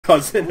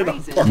cousin in a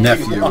parking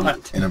Nephew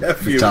lot. in a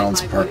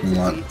McDonald's parking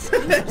lot.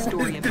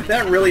 Did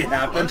that really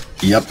happen?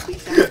 Yep.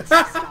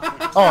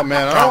 Oh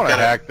man, I don't want to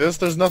hack this.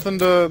 There's nothing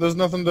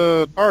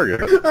to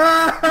target. Is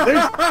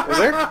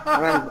there? I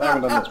haven't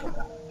done this one.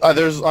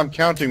 I'm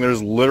counting.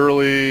 There's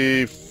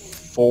literally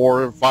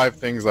 4 or 5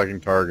 things I can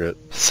target.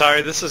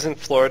 Sorry, this isn't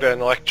Florida, and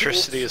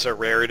electricity is a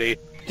rarity.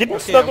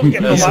 Didn't Snuggles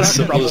get This a lot is of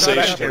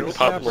civilization and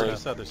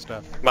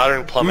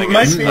modern plumbing.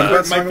 My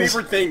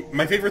favorite thing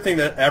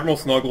that Admiral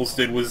Snuggles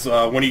did was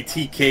when he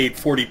TK'd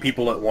 40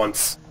 people at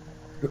once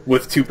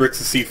with 2 bricks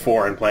of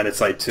C4 on Planet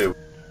Side 2.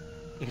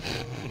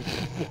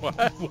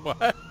 What?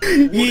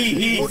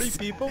 40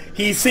 people?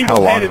 He How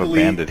long of a single-handedly...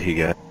 ban did he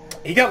get?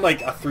 He got like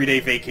a 3-day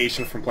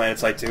vacation from Planet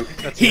Side 2.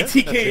 That's it?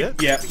 He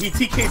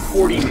TK'd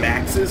 40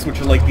 Maxes,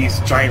 which are like these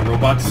giant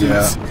robot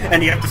suits,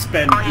 and you have to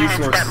spend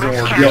resources or...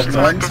 Yeah,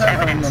 one time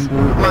I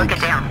remember, like,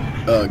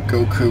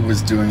 Goku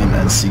was doing an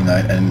NC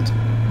night, and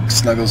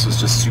Snuggles was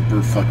just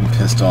super fucking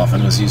pissed off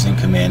and was using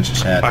command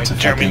chat to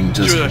fucking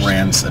just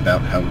rant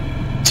about how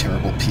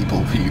terrible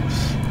people we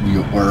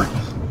were.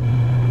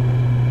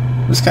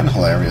 It was kind of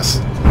hilarious.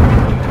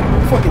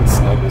 Fucking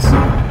Snuggles.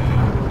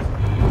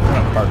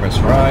 Progress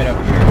right up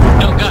here.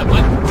 Oh god,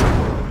 what?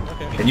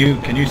 Okay.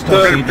 Can you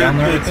still see down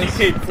there? The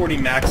TK 40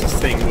 Maxes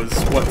thing was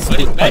what's... What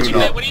are you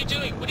doing? What are you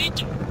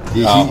doing?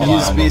 He's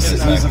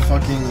a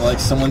fucking, like,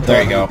 someone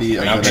thought it would be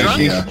a good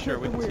idea.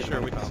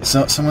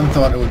 Someone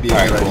thought it would be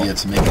a good idea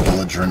to make a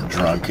belligerent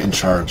drunk in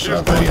charge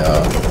of a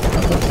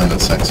Planet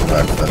Side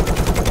outfit.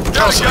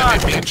 Oh, so I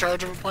be in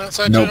charge of a Planet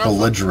Side? No,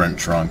 belligerent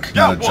drunk,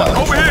 not a jolly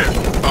over here! drunk.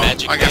 Oh,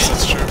 I guess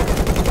that's true.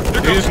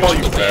 He just called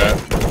you fat.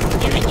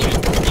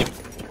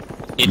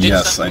 You did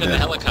Yes, something I to the did.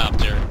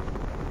 helicopter.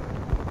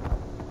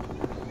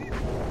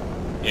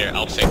 Here,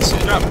 I'll fix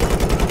it.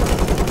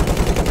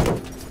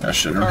 I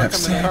shouldn't have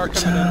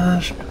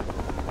sabotage.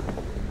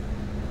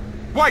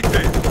 White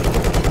there!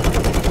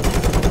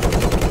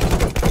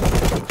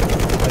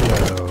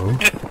 Hello.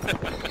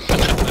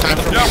 Time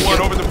for Got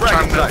one over the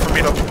bragging site. for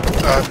me to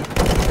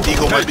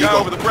eagle my Guy beagle.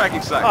 over the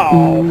bragging site.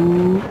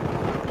 Oh.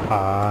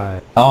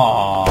 Hi.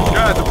 Aww.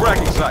 Guy at the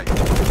bragging site.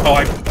 Oh,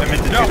 I meant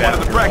to do Got that. one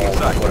at the bragging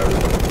site. Whatever.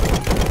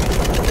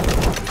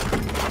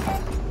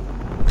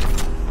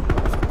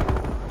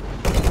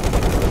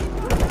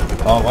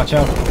 Oh, watch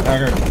out,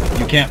 Tiger.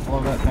 You can't blow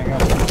that thing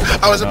up.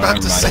 I was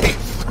about to say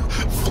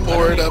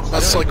Florida,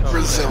 much like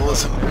Brazil,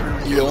 isn't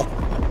real.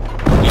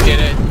 You did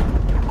it.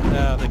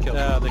 No, they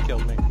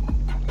killed me.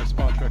 Our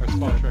spawn truck is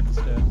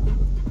dead.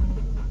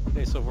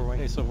 Hey,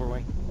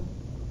 Silverwing.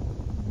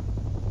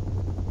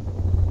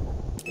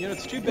 You know,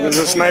 it's too bad. There's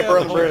a sniper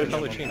on the bridge.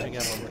 Color changing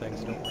ammo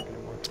things don't work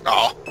anymore.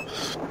 Oh.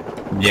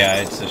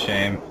 Yeah, it's a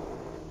shame.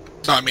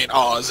 No, I mean,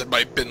 as in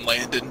by Bin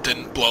Laden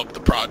didn't blow up the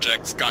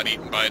project, got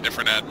eaten by a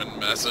different admin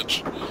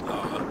message.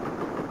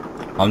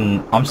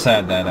 I'm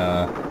sad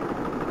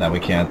that we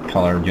can't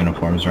color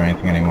uniforms or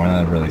anything anymore.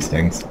 That really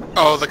stings.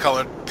 Oh,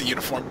 the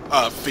uniform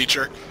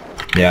feature.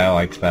 Yeah, I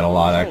liked that a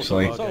lot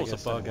actually. It's always a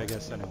bug, I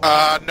guess. Anyway.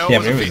 No, Yeah, it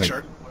was but a it was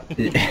feature.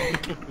 Okay,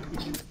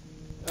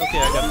 I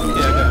got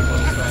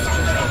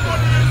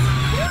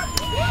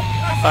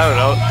I don't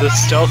know, the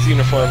stealth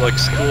uniform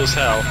looks cool as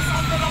hell.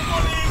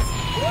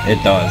 It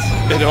does.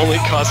 It only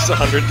costs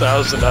 100,000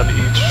 on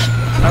each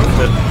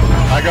outfit.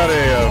 I got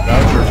a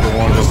voucher for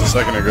one just a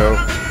second ago.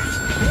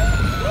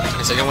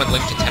 Is anyone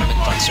linked to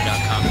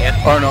tenementfunster.com yet?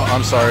 Oh no,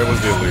 I'm sorry, it was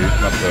the elite,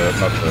 not the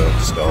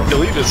stealth.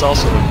 Elite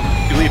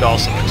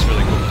also looks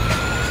really cool.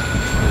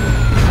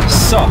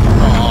 So.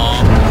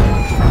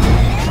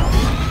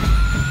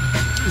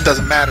 It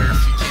doesn't matter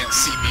if you can't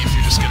see me if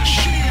you're just gonna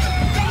shoot.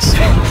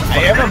 I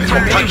have a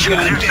grenade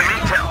gun.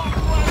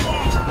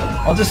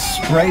 I'll just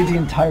spray the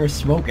entire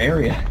smoke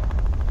area.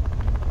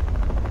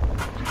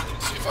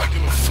 See if I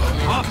give a fuck.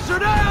 Officer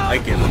down! I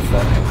give a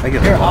fuck. I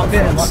give Here, a hop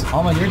in. fuck.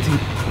 I'm on your team.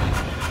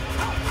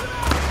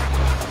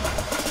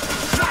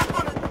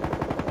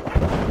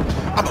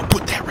 I'm gonna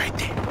put that right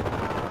there.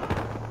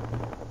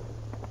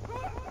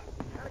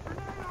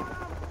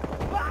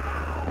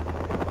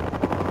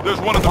 There's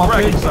one at the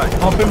bragging site.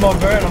 Hop in my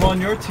van. I'm on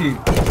your team.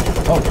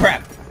 Oh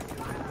crap!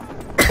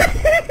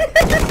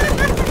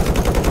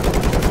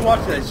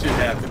 Watch that shit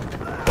happen.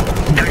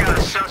 I got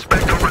a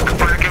suspect over at the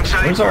bragging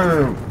site. Where's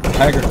our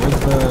Haggard? Where's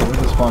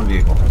the spawn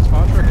vehicle?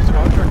 Spawn truck is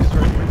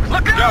right.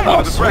 Look out! Oh,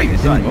 Over the sweet. bragging It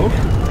site. didn't move.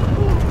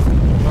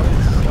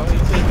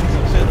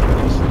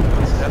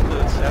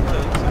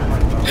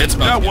 It's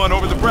Got about one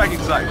over the bragging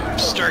site.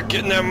 Start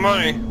getting that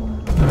money.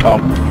 Oh.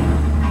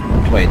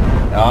 Wait.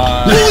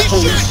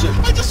 Holy shit!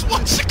 I just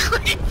watched the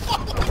crane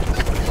fall.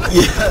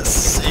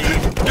 Yes!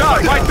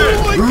 Guy, right there!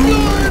 Oh my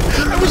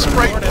god! I was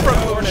right in front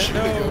of him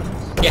shooting him.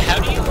 Yeah, how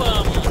do you,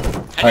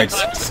 Alright,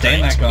 stay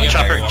in that gun.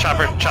 Chopper.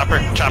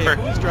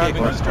 Who's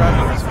driving? I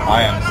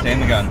am. Stay in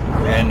the gun.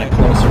 And a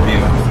closer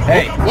view.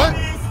 Hey! What?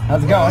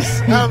 How's it going?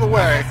 Out of the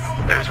way.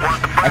 There's one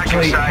at the bragging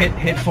Actually, site.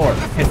 hit 4.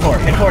 Hit 4.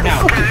 Hit 4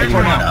 now. Hit I do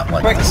 4 now. not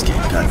like Quick. this game,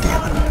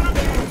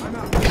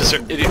 goddammit. Because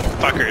they're idiot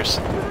fuckers.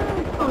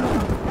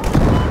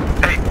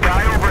 Hey,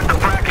 guy over at the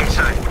bragging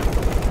site.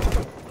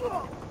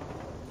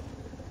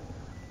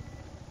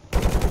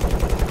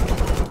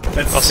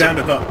 That's the sound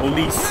of the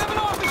police.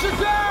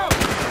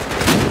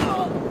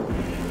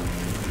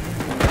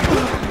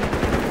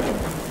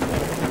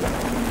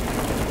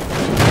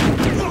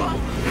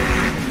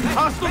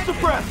 Hostile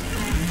suppressed.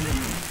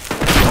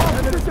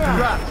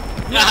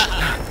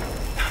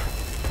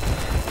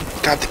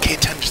 God, the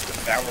K-10 just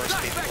devours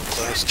people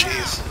close,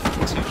 jeez.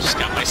 Dude, just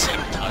got my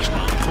sabotage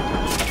bomb.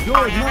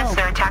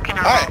 They're attacking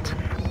our vault.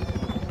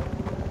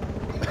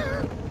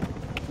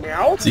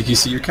 Meow?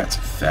 ZQC, your cat's a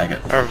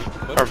faggot.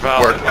 Our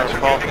valve.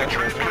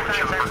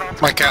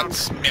 My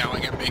cat's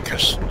meowing at me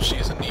because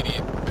she's a needy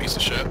piece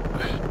of shit.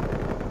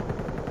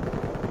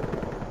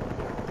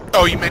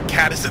 Oh, you meant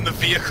cat is in the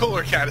vehicle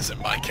or cat is in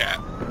my cat?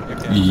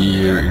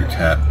 Your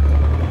cat.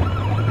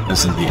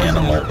 As in the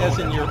animal. As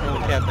in your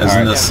own cat. As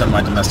in the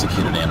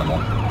semi-domesticated animal.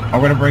 I'm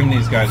gonna bring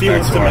these guys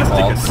Felix back to our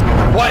vault.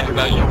 domesticus. What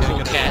about you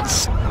cool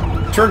cats?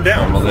 Turn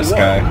down. Well, this for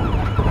what? guy.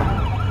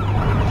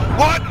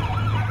 What?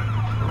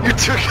 You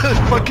took a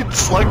fucking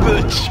slug to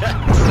the chest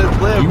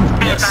and lived. You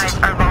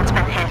missed. Our vault's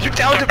been hit. You're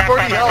down to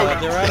 40 health.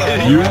 They're out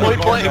of You they're point out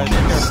of blank. vault, guys, be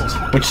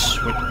careful. Which...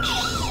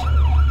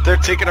 They're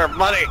taking our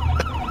money.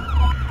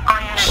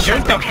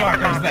 Shoot the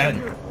fuckers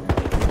then!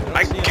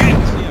 I See 'em,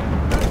 can't. see 'em.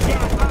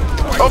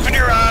 Open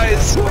your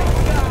eyes. They were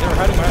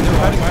hiding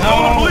behind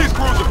Oh, police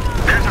cruiser!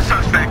 There's a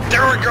suspect.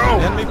 There we go.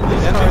 Enemy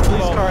police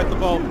car at the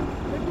vault.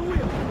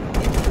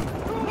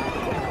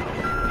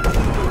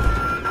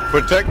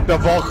 Protect the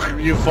vault,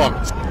 you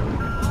fucks.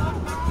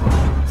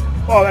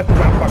 Oh, that's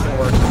not fucking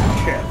work.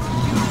 Shit.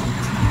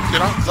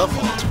 Get on the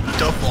vault.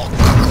 The vault.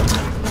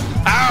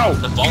 Ow.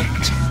 The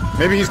vault.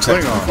 Maybe he's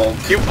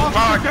Klingon. You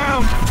fuck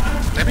down.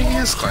 Maybe he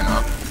is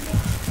Klingon.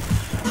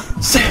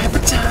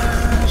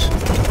 Sabotage!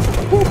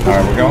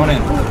 Alright, we're going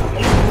in.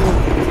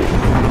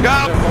 Go.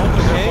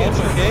 It's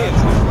okay,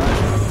 it's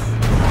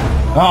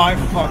Oh, I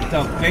fucked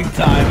up big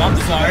time. I'm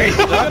sorry.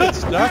 Stop it,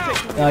 stop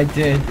it. I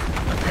did.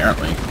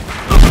 Apparently.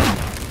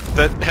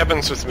 That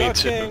happens with me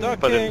too,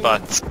 but in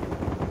butts.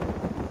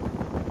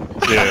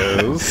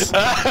 Yes.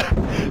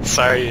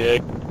 Sorry,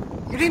 Egg.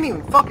 You didn't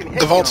even fucking hit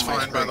The me vault's on my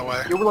fine, by the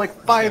way. You were like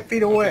 5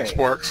 feet away. This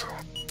works.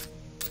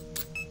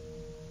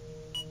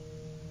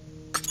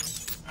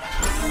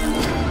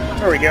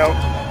 There we go.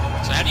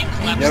 So how do you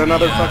collapse Yet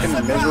another the, fucking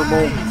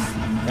miserable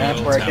match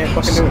where I can't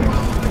fucking do anything.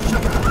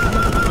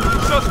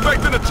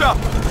 Suspect in the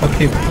chopper.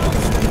 Okay.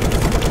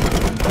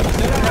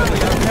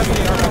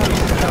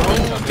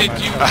 Did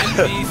you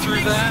get me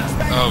through that?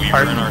 Oh, you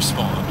were in our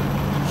spawn.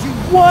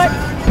 What?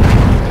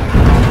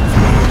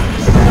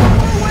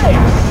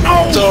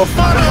 So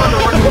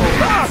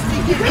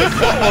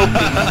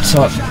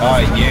So,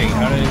 yay,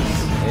 how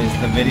is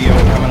the video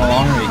coming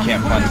along, or you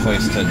can't find a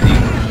place to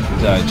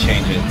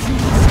change it?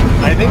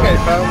 I think I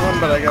found one,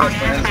 but I gotta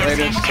translate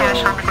it, so...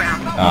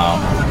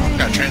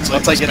 Gotta translate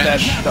Once I to get that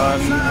Spanish.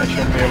 done, I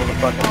should be able to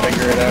fucking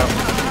figure it out.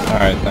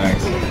 Alright,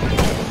 thanks.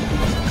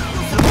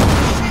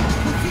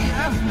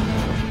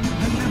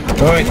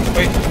 Wait,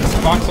 this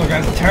voxel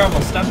guy's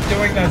terrible. Stop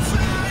doing this.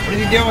 What are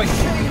you doing?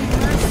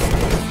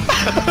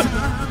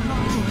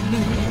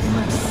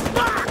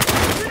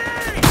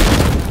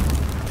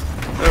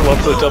 I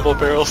love the double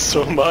barrel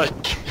so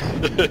much.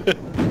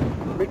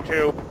 Me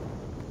too.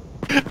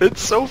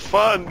 It's so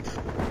fun.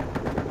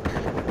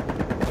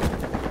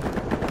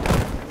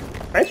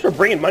 Thanks for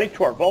bringing money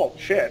to our vault,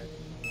 shit.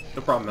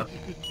 No problem, man.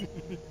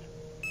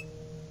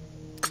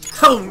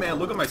 Oh man,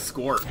 look at my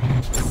score.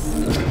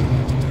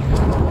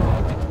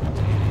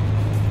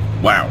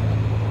 Wow.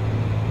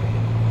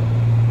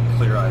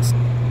 Clear eyes.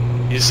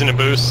 Using a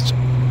boost.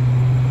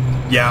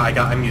 Yeah,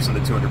 I'm using the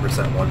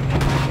 200% one.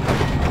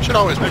 Should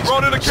always be.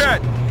 Run in a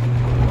cat.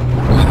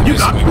 You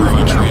got me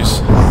growing trees.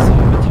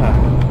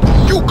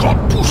 You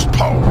got boost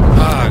power.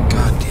 Ah,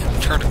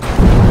 goddamn tentacle.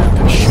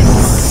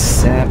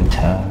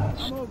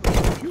 Sabotage.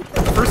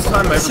 The first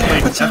time I ever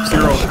played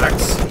F-Zero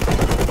X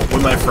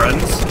with my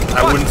friends,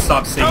 I wouldn't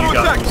stop saying you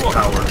gotta lose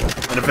power.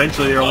 And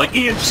eventually they were like,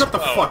 Ian, shut the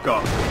fuck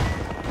up.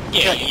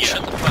 Yeah,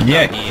 shut the fuck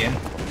Yeah, up. Ian.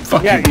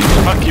 Fuck Yeah, you.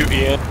 Fuck you,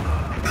 Ian.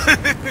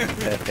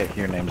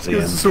 Your name's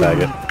Ian,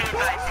 faggot.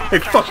 Hey,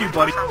 fuck you,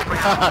 buddy.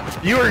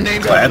 You were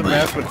named after the Gladly.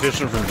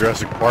 mathematician from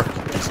Jurassic Park,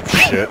 you piece of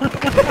shit. We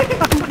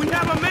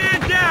have a man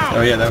down.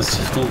 Oh yeah, that was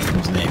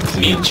Fulton's name.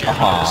 Me and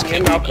Aha.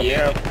 Jim. Malcolm,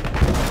 yeah.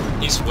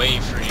 He's way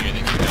freer than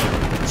you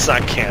know. It's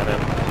not canon.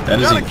 That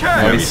is a Got a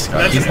cat. very He's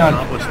Scottish. That's not.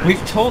 accomplishment.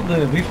 We've told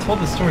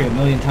the story a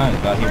million times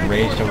about he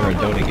raged over a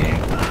Dota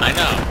game. I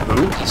know.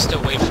 Who? He's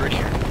still way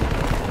freer.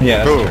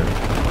 Yeah, Who?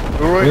 that's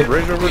Who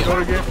rage over the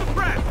Dota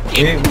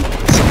game? true.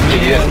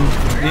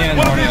 Me and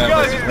one of my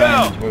best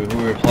friends who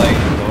we were playing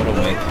Dota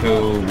with, who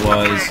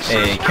was a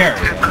carry,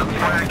 and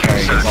the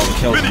carry gets all the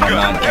kills and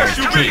whatnot, carries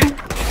the key.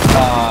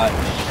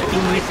 He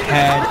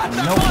had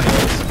no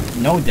kills,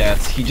 no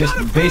deaths. He just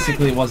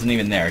basically wasn't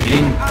even there. He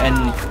didn't, and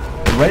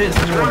right as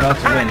we were about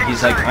to win,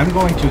 he's like, I'm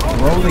going to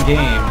throw the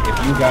game if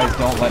you guys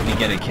don't let me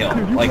get a kill.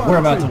 Like, we're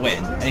about to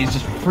win. And he's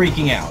just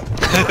freaking out.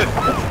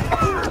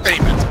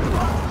 Amen.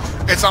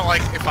 It's not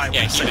like if I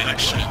win, say that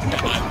shit.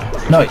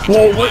 No.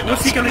 Well,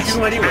 what's he gonna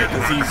do anyway?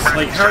 Because he's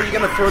like, how are you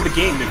gonna throw the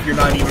game if you're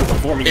not even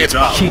performing your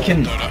job? He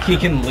can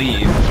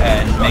leave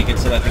and make it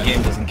so that the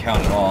game doesn't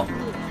count at all.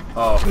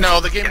 Oh. No,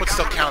 the game would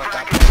still count at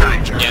that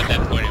point. Yeah, at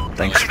that point.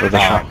 Thanks for the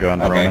shotgun,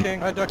 Roman.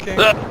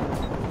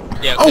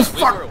 Yeah, oh,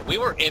 fuck. We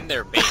were in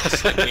their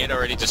base. Like, we had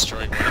already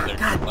destroyed one of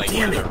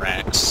their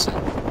racks.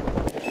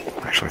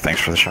 Actually, thanks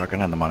for the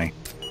shotgun and the money.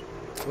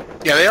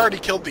 Yeah, they already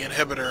killed the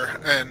inhibitor,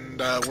 and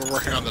we're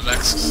working on the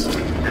next. We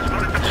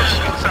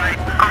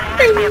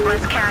have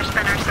less cash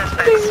than our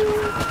suspects.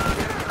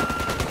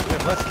 We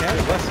have less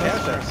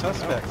cash than our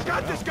suspects.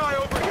 Got this guy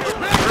over here!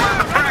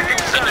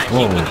 He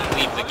wouldn't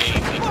leave the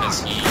game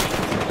because he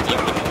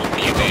wouldn't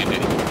be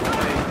abandoned.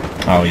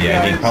 Oh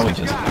yeah, he'd probably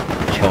just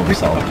kill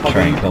himself,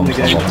 try and kill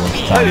himself all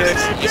the time.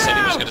 He said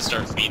he was gonna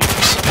start feeding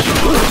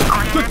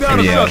himself. Took down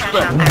a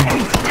suspect!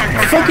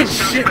 Fucking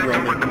shit,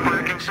 Roman.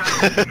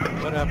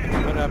 What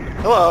happened? What happened?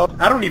 Hello?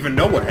 I don't even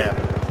know what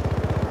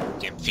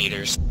happened. Damn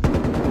feeders.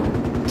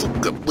 It's a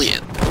good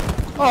win.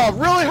 Oh,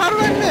 really? How did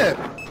I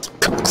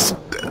miss?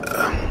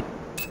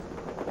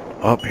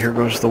 Oh, here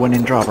goes the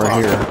winning drop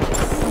right here.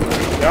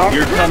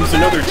 Here comes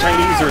another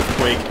Chinese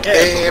earthquake.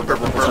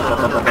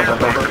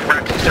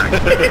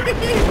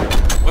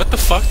 What the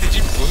fuck? Did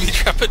you booby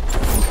trap it?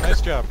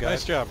 Nice job, guys.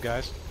 Nice job,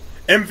 guys.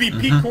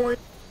 MVP coin?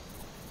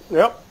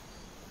 Yep.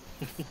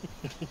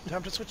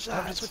 Time to switch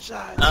sides.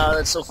 Oh,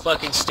 that's so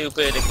fucking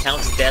stupid. It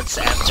counts deaths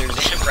after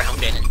the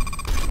round end.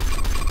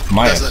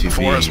 My Does it in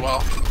 4 as SUV well.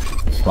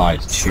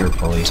 flies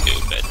cheerfully.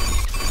 Stupid.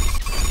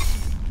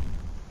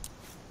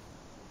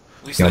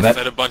 At least I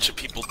fed a bunch of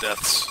people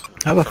deaths.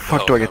 How the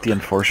fuck do I get the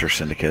Enforcer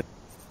Syndicate?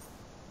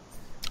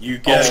 You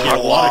get a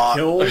lot of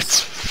kills. It's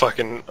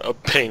fucking a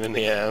pain in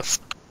the ass.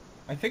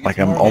 I think like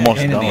I'm almost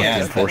done with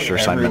the Enforcer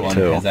assignment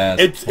too.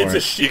 It's a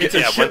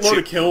shitload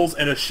of kills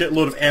and a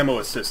shitload of ammo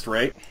assist,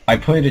 right? I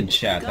put it in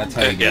chat. That's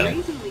how you get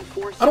it.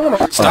 I don't want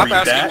to stop read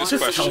asking that. this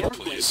Just question, help.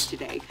 please.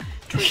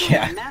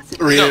 Yeah.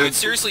 No,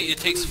 seriously, it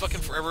takes fucking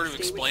forever to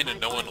explain and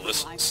no one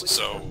listens.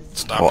 So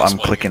stop. Well, I'm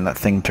clicking that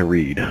thing to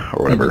read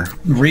or whatever.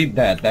 Read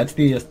that.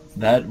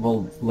 That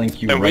will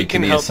link you And right to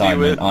the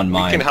assignment on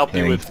my We can help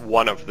thing. you with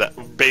one of them,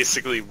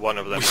 basically one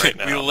of them right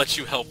now. We'll let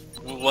you help.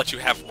 We'll let you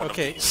have one of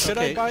these. Should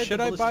I buy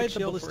the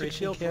ballistic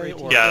shield carry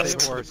or Yes.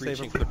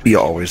 save it for the You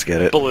always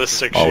get it.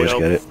 Ballistic Always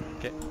shield. get it.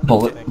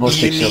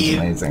 Ballistic shield's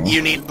amazing.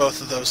 You need both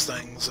of those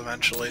things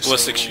eventually.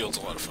 Ballistic so... shield's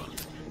a lot of fun.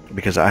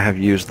 Because I have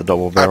used the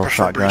double barrel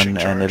prefer breaching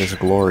shotgun and it charge. is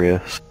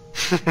glorious.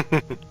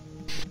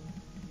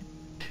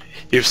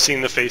 You've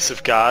seen the face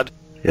of God?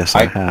 Yes,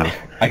 I have.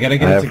 I gotta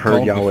get I it have to heard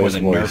gold before Yahweh's they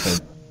nerf voice.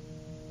 it.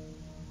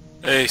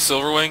 Hey,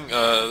 Silverwing,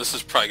 this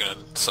is probably gonna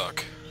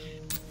suck.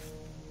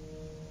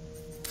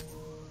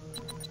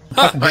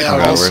 I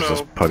Where's this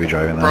also, puppy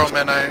driving that?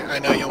 Roman, I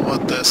know you'll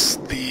want this.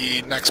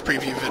 The next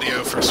preview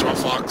video for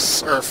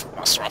Strawfox, or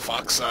not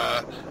Strawfox,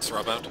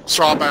 Strawbound?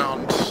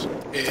 Strawbound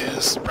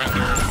is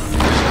rendered.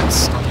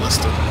 It's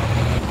unlisted.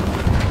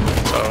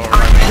 So,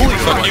 Holy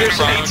fuck, there's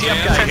an ATF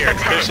guy here.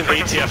 There's an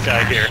ATF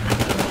guy here.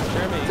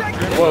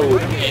 Whoa.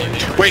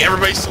 Wait,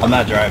 everybody salute. I'm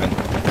not driving.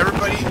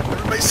 Everybody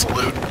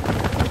salute.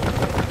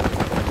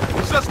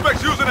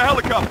 Suspect's using a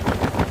helicopter.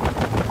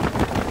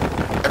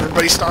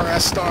 Everybody star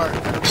S star.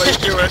 Everybody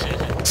do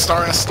it.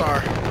 Star S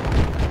star.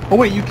 Oh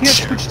wait, you can't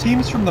switch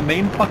teams from the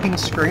main fucking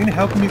screen?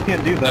 How come you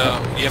can't do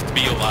that? No, you have to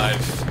be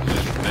alive,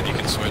 and then you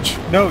can switch.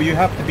 No, you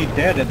have to be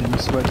dead and then you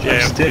switch. Yeah, I just you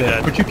have to did be it.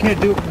 dead. But you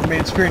can't do it from the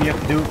main screen, you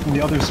have to do it from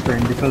the other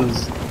screen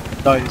because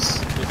dice.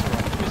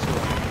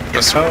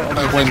 This Oh, one.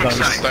 I'm playing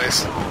dice.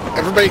 Dice.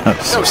 Everybody,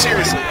 no,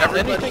 seriously,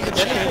 everybody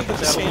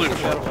salute.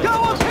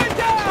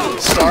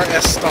 Star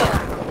S star.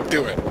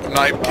 Do it. I'm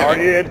not even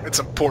kidding. It's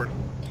important.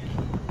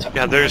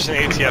 Yeah, there's an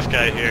ATF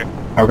guy here.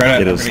 We're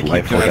gonna It is keep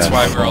life doing or That's death.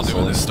 why we're all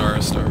doing the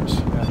stars.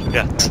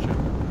 Yeah.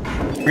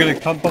 We're gonna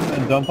dump them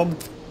and dump them.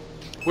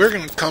 We're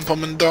gonna dump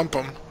them and dump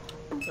them.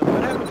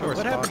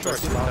 What happened to our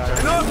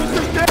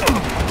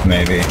sponsor?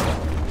 Maybe.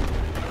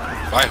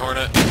 Bye,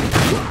 Hornet.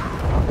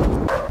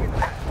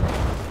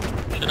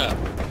 Shut up.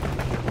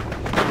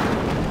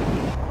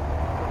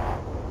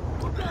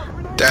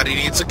 Daddy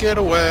needs a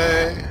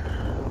getaway.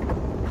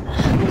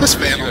 This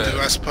van will do,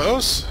 I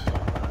suppose.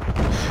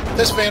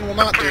 This van will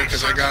not do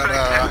because I got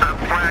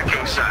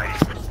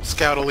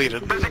scout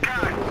deleted.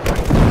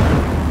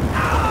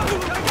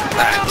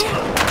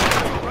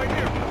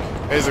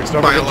 Azix,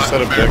 don't forget to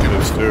set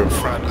objectives too.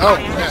 Oh,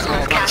 yeah,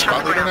 I'm not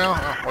squad leader now?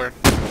 Oh, weird.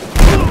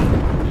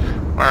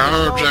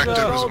 Our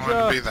objective is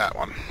going to be that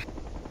one.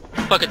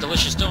 Fuck a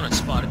delicious donut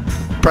spotted.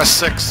 Press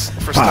 6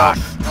 for stealth.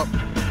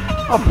 Oh.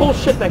 Oh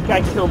bullshit! That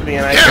guy killed me,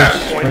 and I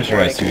There's your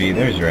SUV.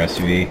 There's your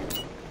SUV.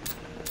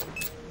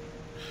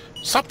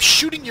 Stop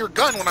shooting your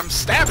gun when I'm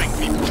stabbing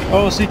people.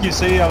 Oh,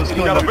 CQC, I was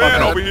killing Got a the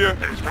van fuck over out. here.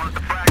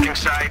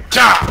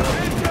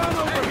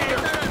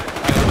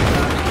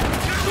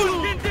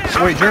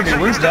 Wait, Jeremy,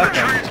 where's that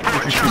gun?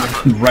 That you're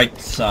shooting? Right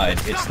side.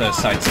 It's the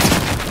side side.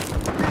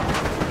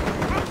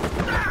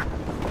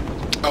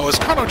 Oh, is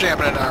Chrono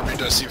jamming an armored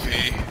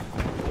SUV?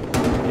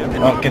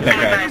 Oh, get that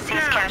guy.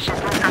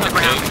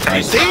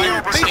 They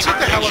took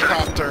the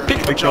helicopter.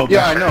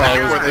 Yeah, I know.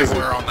 Where they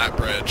were on that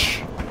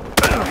bridge.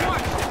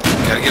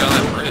 Gotta get on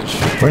that bridge.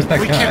 Where's that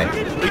guy?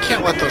 We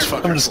can't let those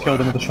fuckers. Someone just killed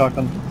him with a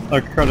shotgun.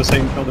 Curtis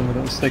Satan killed him with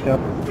a stakeout.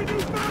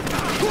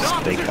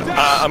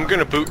 I'm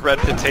gonna boot Red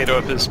Potato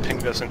if his ping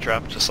doesn't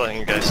drop, just letting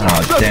you guys know.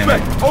 Oh, damn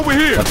it. Over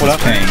here! What's his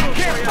ping?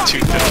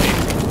 250.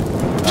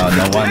 Oh,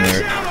 no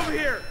wonder.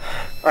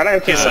 Alright, I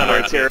have He's on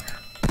words here.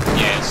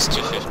 Yeah, it's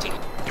 250.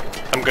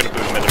 I'm gonna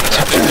boot him in a minute.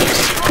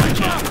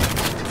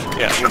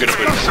 Yeah, I'm gonna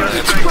boot him.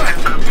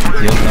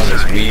 You'll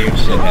notice weird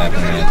shit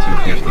happening at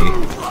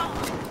 250.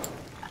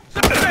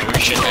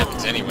 Weird shit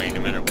happens anyway, no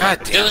matter what. God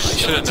damn, I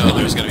should have known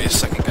there was gonna be a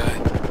second guy.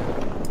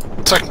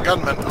 Second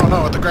gunman. Oh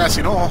no, at the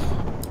grassy knoll.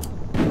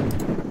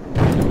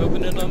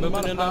 Moving in on the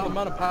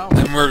amount of power.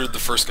 I murdered the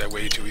first guy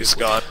way too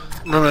easily. Gone.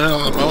 Moving in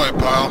on the moe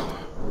pile.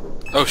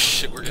 Oh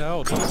shit, we're getting...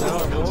 No,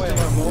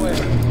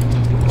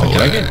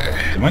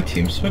 Did my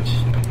team switch?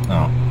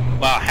 No.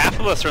 Wow, half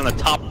of us are in the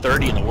top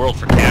 30 in the world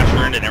for cash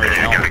earned and everything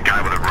else.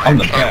 I'm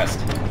the best.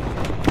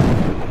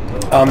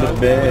 I'm the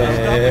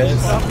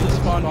best. Stop the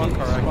spawn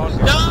car.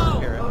 No!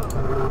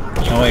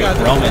 Oh wait,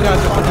 Roman.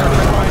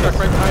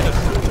 Right behind us.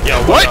 Yo,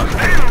 what?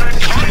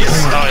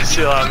 Oh, I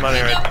see a lot of money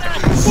right there.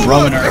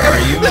 Roman, are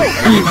you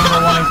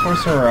number one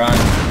enforcer or I'm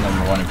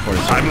number one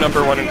enforcer? I'm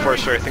number one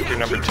enforcer, I think you're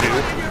number 2.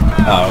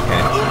 Oh,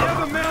 okay.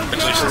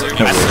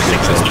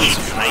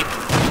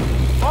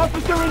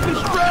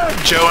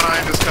 Joe and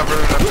I discovered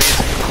an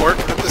amazing quirk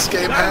that this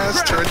game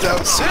has. Turns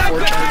out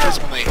C4 charges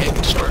when they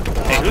hit start to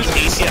Hey, who's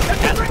ATF?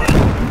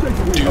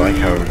 I like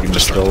how you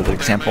just spelled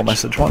example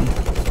message 1.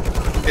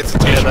 It's a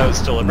Yeah, that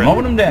was deliberate.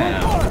 Mowing him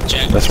down.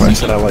 That's why I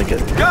said I like it.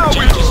 Jack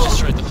just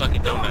destroyed the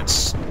fucking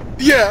donuts.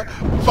 Yeah,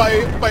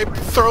 by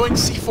throwing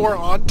C4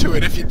 onto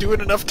it, if you do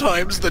it enough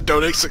times, the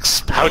donuts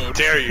explode. How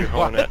dare you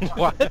hone it?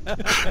 What?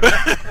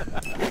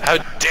 How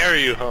dare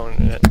you hone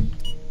it?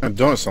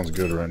 Donut sounds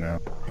good right now.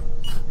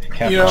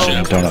 You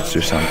know, Donuts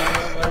do sound.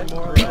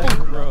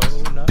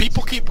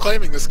 People keep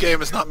claiming this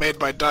game is not made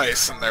by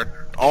DICE, and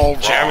they're all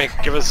wrong. Jeremy,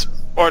 give us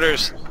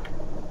orders.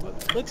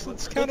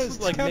 Let's count as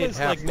like made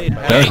half.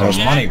 There's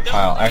a money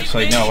pile.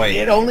 Actually, no, wait.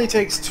 It only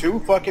takes 2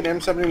 fucking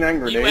M79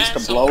 grenades to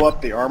blow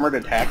up the armored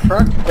attack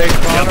truck. Hey,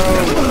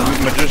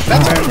 Magician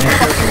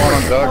Man,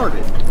 on Doug.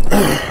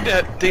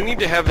 Yeah, they need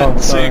to have it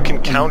so you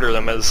can counter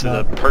them as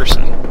a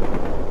person.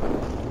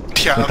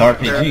 Yeah, With they're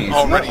RPGs.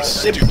 already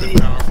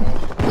stupid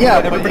powerful.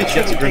 Yeah, but everybody it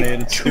gets a shouldn't grenade,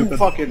 take it's 2 stupid.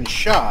 fucking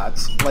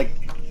shots. Like,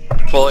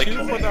 Well, like, 2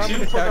 for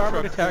the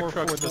armored attack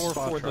truck, 4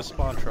 for the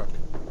spawn truck.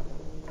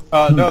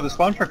 No, the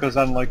spawn truck goes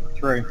on like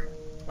 3.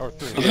 Or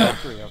 3. Yeah,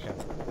 3, okay.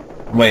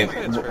 Wait,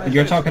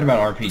 you're talking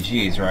about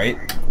RPGs, right?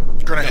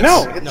 Grenades.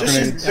 no, it's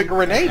just the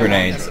grenade.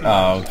 Grenades.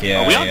 Oh,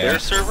 yeah, Are we on yeah. their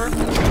server?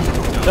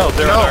 no,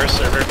 they're on our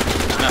server.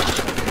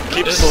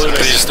 Keep saluting.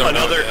 just don't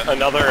know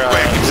Another,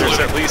 there's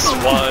at least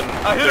one,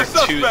 there's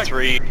 2,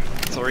 3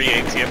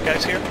 ATF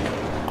guys here.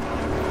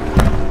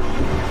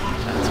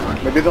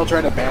 Maybe they'll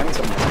try to ban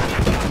some.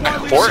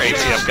 4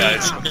 ATF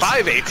guys.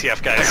 5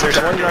 ATF guys. There's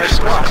one in our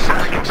squad.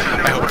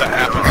 I hope that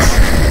happens.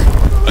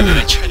 But then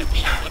I try to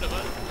beat one of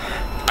them.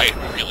 I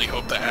really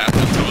hope that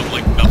happens. I would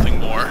like nothing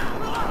more.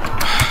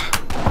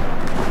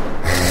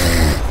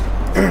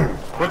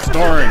 Quit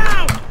snoring.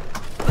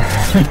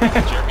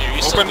 Jeremy, are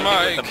you still Open living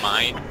mic. with the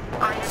mine?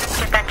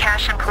 Get that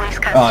cash in police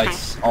Oh, custody.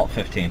 it's Alt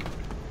 15.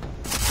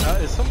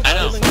 Is someone I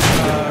know.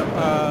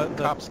 stealing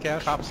the cops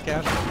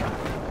cash?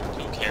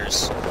 Who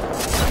cares?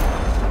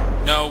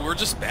 No, we're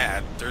just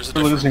bad. There's a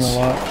We're losing difference. a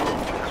lot.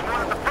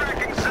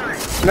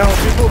 No,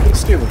 people have been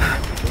stealing.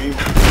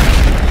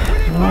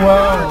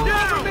 Whoa.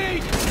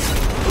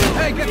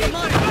 Hey, get the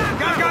money!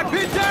 Got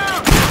pinned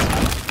down!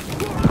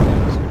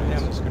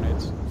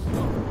 Grenades.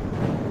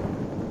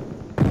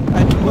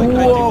 I do like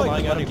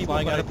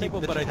flying out of people,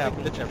 but I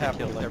think that you have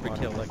to every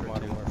kill like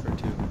Modern Warfare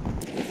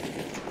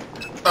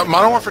 2.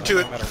 Modern Warfare 2,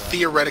 it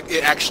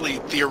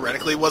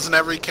theoretically wasn't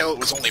every kill, it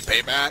was only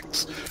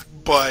paybacks,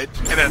 but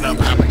it ended up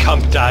happening.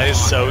 Comp dies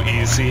so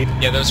easy.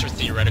 Yeah, those are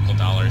theoretical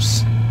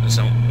dollars.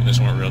 Those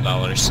weren't real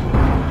dollars.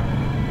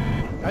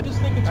 I just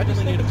think it's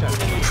really neat attack.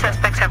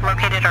 Suspects have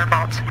located our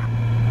vault.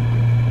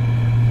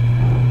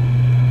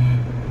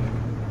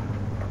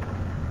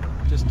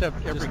 Just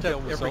every kill was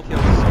so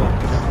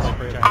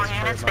All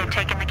units, they've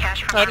taken the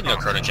cash from I didn't know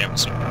Chrono Jam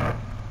was here.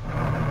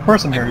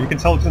 Person here, you can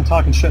tell it's been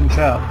talking shit in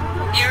chat.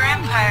 Your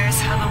empire is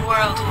how the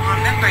world will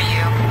remember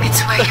you.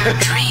 It's where your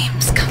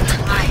dreams come to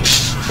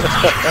life.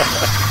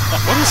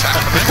 What is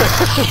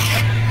happening?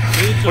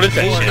 What is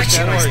that shit?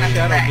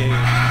 Shadow Gate.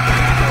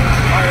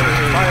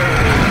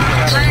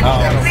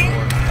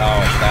 Oh,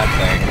 it's that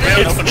thing.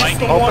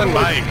 Open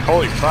mic.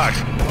 Holy fuck.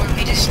 Or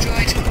be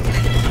destroyed.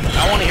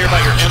 I want to hear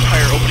about your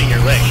empire opening your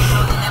leg.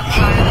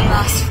 Empire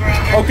lasts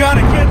forever. Oh god,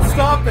 I can't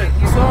stop it!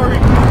 I'm sorry!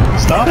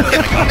 Stop it!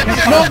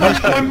 No,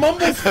 my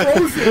mumble's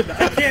frozen!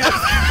 I can't!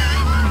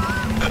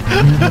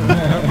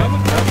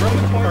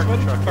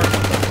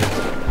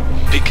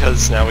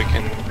 Because now we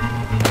can...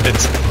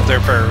 It's there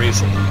for a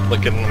reason.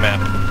 Look at the map.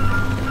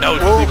 No,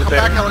 Whoa, leave it come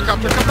there. back,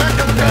 helicopter, come back,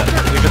 helicopter!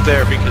 Yeah, leave it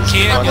there because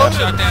you Can't get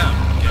shot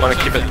down. want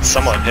to keep it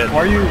somewhat hidden. Why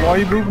are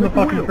you moving the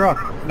fucking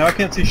truck? Now I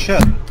can't see shit.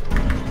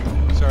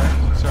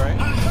 Sorry.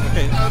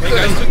 Okay, Hey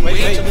guys, wait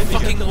till they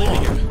fucking leave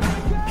here.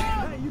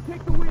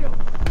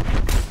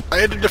 I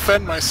had to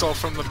defend myself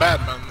from the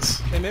bad ones.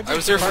 Hey, I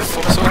was there for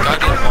so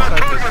goddamn long.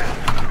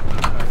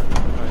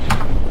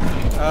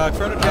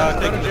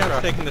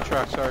 Chronojam's taking the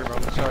truck. Sorry,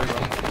 Roman.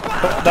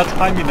 That's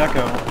Jaime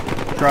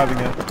Neko driving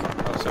it.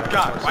 Oh, sorry.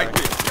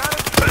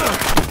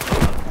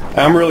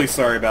 I'm really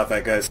sorry about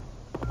that, guys.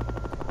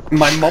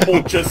 My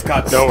mumble just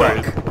got No stuck.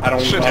 worries.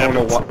 I don't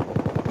know what.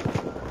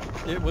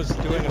 It was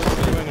doing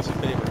us a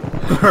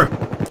favor.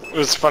 It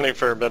was funny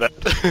for a minute.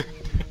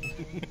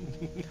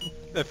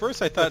 At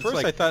first I thought,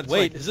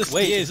 wait, is this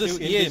EA's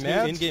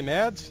in-game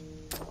ads?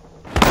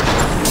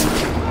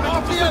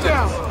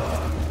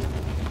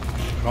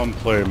 Come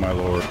play, my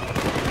lord.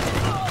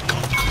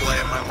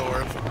 Play, my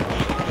lord.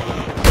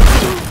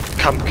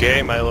 Come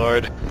gay, my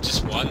lord.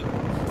 Just one.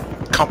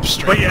 Comp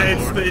straight. But yeah,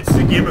 it's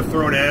the Game of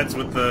Thrones ads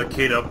with the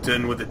Kate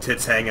Upton with the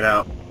tits hanging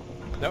out.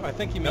 No, I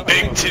think you meant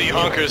Big titty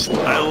honkers.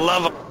 I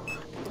love them.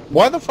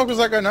 Why the fuck was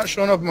that guy not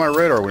showing up on my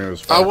radar when he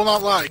was I fighting? will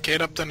not lie,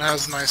 Kate Upton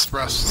has nice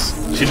breasts.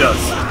 She does.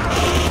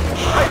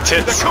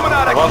 Tits. They're coming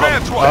out of I love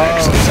command them. truck.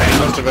 He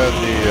must have had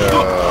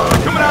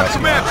the, Coming out of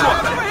command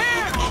truck.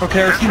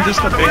 Okay, our team just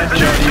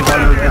abandoned the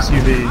unloaded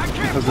SUV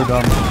because they're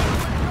dumb.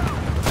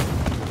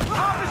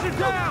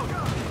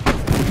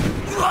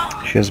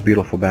 She has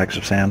beautiful bags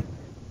of sand.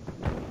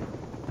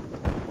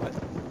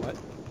 What?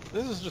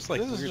 This is just like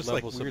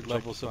weird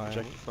levels of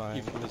objectifying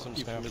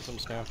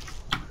euphemisms now.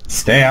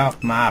 Stay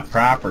off my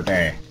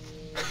property.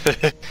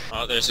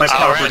 Oh, there's My a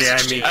property,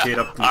 I mean Kate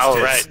Upton's tits.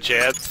 Alright,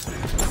 Jed.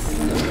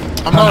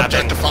 I'm not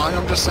objectifying,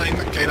 I'm just saying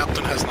that Kate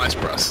Upton has nice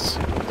breasts.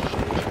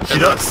 She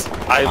does.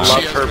 I love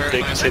has her very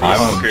big nice titty I'm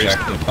honkers.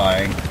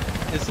 objectifying.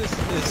 Is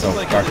this So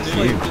like fuck the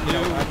you. new,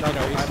 I'm not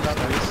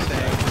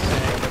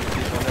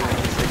saying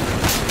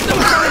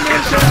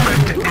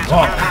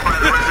Oh,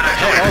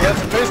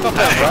 that's based off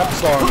that rap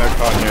song that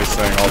Kanye's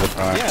saying all the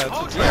time.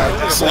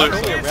 yeah, it's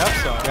totally a rap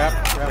song.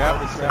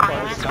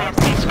 Rap.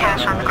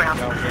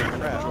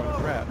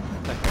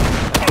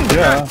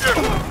 Yeah.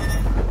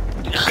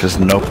 Because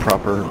no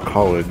proper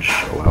college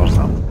allows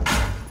them.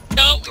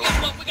 No,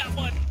 we got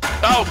one.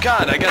 Oh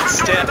god, I got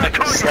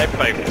sniped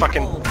by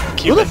fucking Who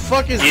Cuban. the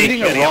fuck is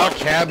eating a raw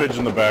cabbage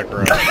in the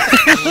background?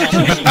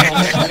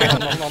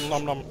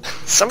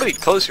 Somebody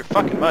close your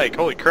fucking mic,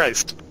 holy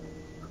Christ.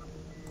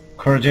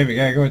 J, we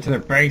gotta go into their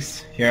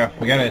base. Yeah,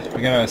 we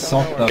gotta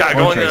assault the Gotta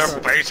go in fortress.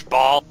 there,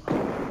 baseball.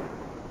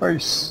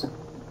 Base.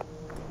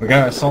 We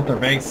gotta assault their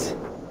base.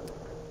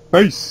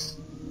 Base.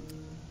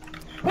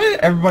 Why did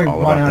everybody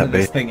All run about out of that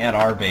this base. thing at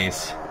our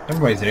base?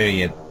 Everybody's an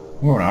idiot.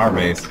 We're going to our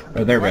base.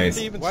 Or their base.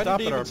 Why did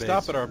they even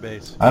stop at our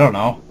base? I don't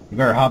know. You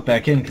better hop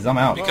back in, because I'm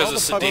out. Because of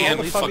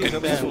Sedan fucking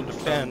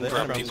defend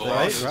run people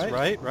off.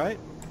 Right?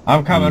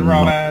 I'm coming,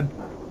 Roman.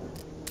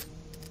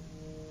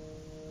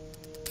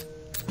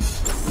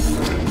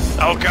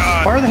 Oh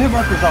god! Why are the hit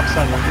markers off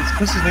center? It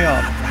pisses me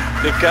off.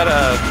 They've got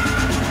a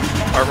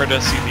armored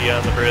SUV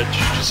on the bridge,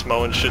 just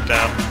mowing shit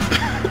down.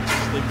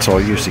 It's all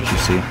you,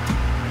 CQC.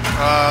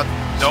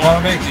 No,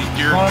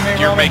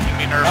 you're making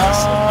me nervous.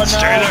 Oh, no.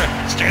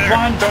 Stay there,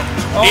 One. don't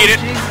Oh, eat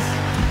it. Jesus.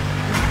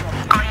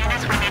 All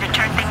units, we need to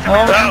turn things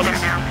Oh, around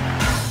Jesus. now.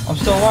 I'm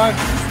still alive.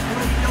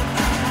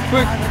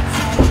 Quick.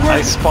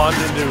 I spawned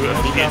into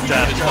immediate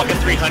death. It's fucking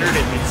 300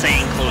 at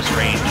insane close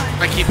range.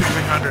 I keep it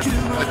 300,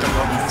 like the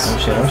Romans. Oh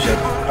shit, oh shit.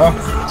 Oh.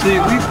 See,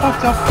 we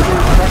fucked up the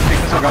truck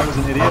because our guy was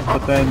an idiot,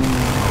 but then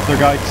their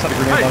guy set a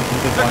grenade on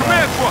and did one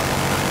out.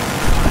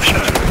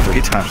 Shot you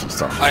 3 times and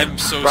stuff. I'm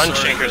so Run,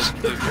 sorry. Shankers.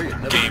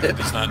 The game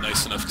is not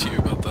nice enough to you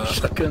about that.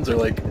 Shotguns are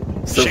like...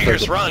 so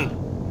Shankers, fucking-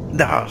 run!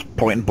 Nah, I was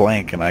point and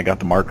blank and I got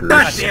the markers.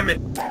 God damn it!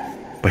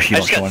 But you I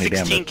don't just show got any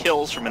 16 damage.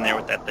 kills from in there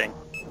with that thing.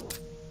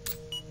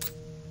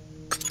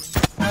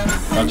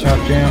 Watch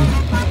out, Jam.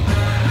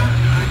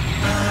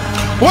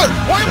 What?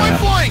 Why am I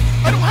flying?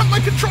 I don't have my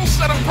controls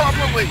set up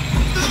properly.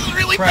 This is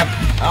really Crap.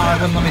 Oh,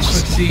 then let me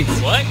switch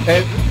seats. What?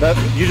 Hey,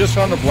 you just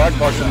found a black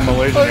box in the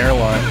Malaysian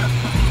airline.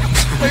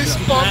 They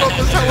spawned up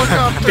this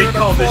helicopter They and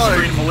call I'm this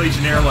flying. straight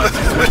Malaysian Airlines.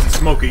 You switch to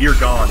smoke it, you're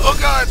gone. Oh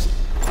god!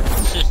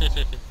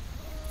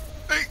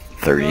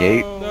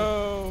 38.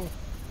 No.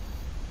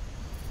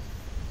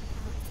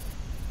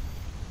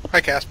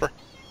 Hi, Casper.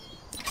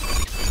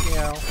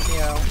 Meow.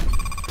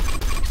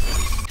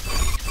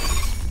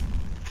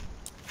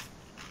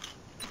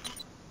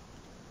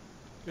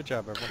 Good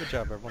job,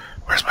 everyone.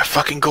 Where's my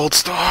fucking gold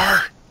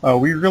star? Oh,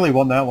 we really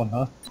won that one,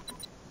 huh?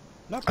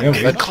 Not Yeah,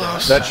 That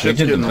close. That shit's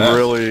did the getting best.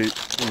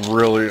 really,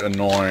 really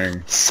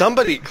annoying.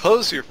 Somebody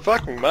close your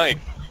fucking mic.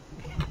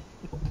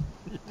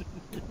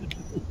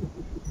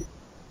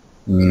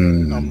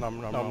 Nom.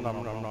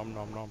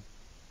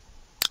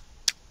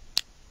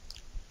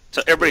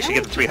 So everybody should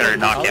get the 300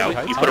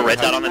 knockout. You put a red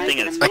dot on the thing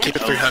and it's... I keep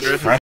it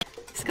 300.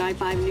 Sky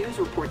 5 News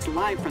reports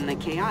live from the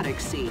chaotic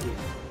scene.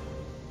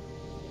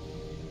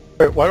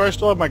 Wait, why do I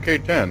still have my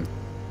K-10?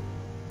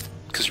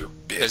 Because you're a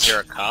bitch. Because you're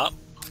a cop?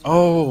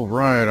 Oh,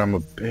 right, I'm a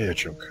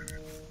bitch, okay.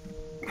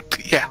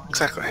 Yeah,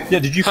 exactly. Yeah,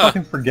 did you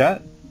fucking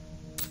forget?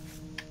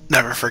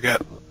 Never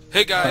forget.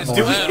 Hey guys, is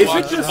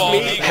it just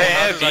me?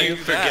 Have you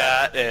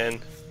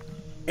forgotten?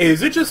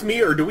 Is it just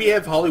me, or do we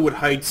have Hollywood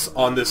Heights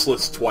on this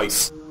list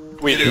twice?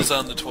 It is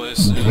on the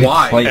twice.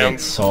 Why? Played it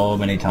so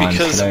many times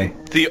because today.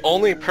 the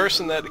only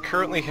person that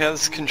currently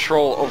has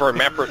control over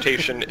map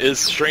rotation is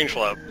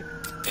Strangelove.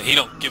 And he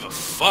don't give a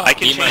fuck. I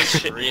can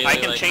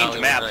change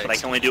maps, but I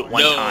can only do it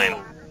one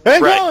time. Hey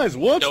guys,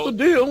 what's the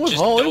deal with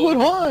Hollywood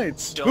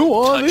Heights? Who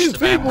are these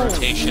people?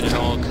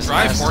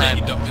 Drive for it,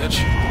 you dumb bitch.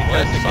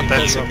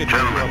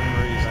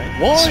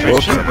 Why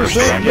is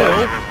 2%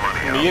 yellow?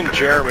 Me and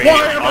Jeremy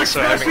Why am I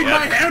also having smashing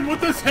my hand with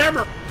this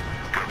hammer?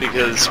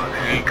 because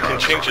we can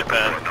change it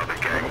then,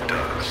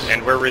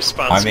 and we're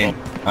responsible.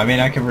 I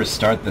mean, I can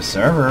restart the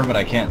server, but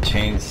I can't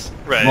change.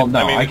 Right. Well, no,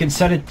 I mean, I can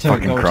set it to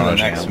go to the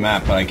next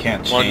map, but I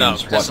can't change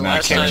what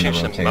map time in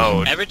the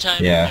rotation. Every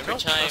time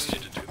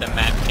the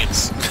map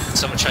gets,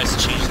 someone tries to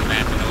change the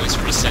map, it always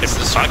resets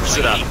the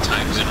server like 8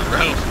 times in a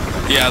row.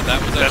 Yeah,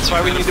 that's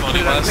why we need to put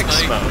it on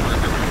mixed mode.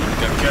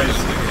 Guys,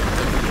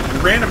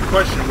 random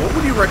question: what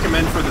would you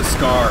recommend for the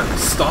Scar,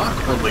 stock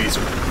or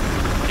laser?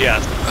 Yeah,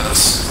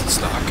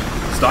 stock.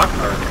 Stock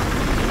or?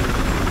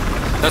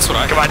 That's what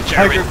I. Come on,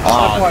 Jeremy.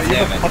 Oh,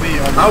 damn it.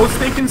 I was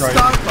thinking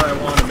stock, but I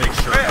want to make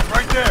sure. Hey,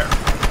 right there.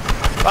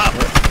 Wow.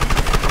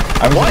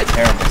 I was in a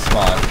terrible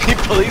spot. He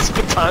police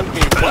batoned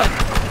me. What?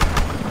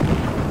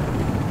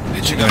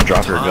 Did you gonna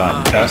drop your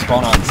gun? Gotta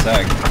spawn on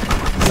Seg.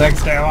 Seg,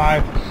 stay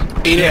alive.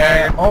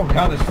 Yeah. Oh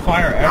god, there's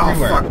fire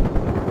everywhere.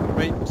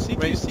 Wait,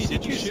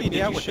 did you shoot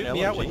me out with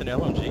an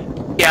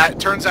LMG? Yeah, it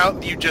turns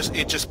out it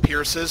just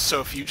pierces,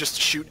 so if you just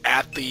shoot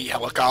at the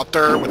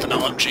helicopter with an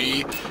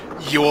LMG,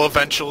 you will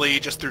eventually,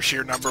 just through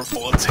sheer number of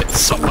bullets, hit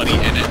somebody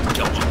in it and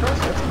kill them.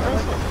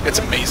 It's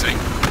amazing.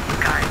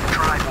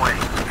 Driveway.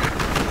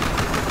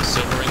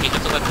 Silver, you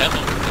have to let them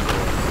open the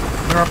door.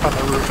 They're up on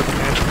the roof of the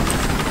mansion.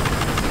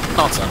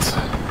 Nonsense.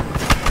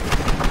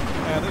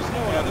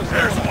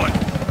 There's one.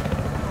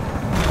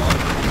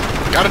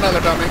 Got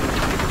another dummy.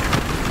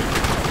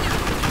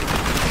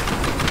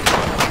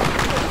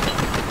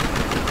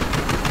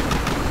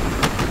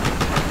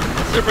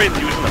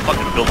 Everybody's using the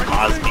fucking Bill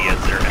Cosby as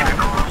their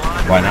actor.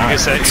 Why not?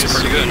 He's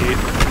pretty good.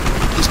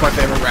 He's my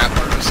favorite rap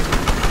artist.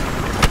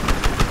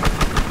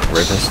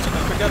 Rapist.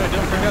 Don't forget it.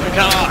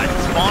 God,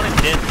 Spawn and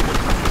dead.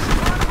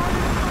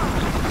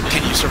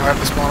 Can you survive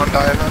the spawn and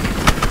die then?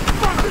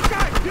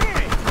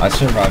 I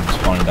survived the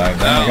spawn and dive.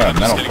 Then I got a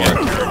medal for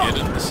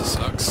it. This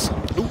sucks.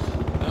 Ooh.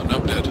 No,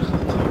 I'm dead.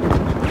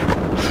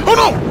 Oh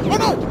no! Oh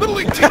no! Little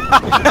League team!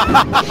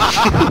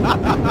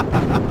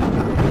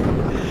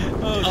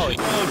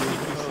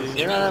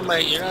 You're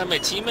not on my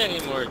team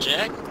anymore,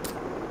 Jack.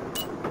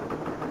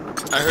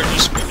 I heard you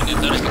screaming and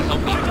thought I could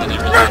help you, but then I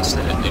realized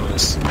that it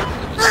was a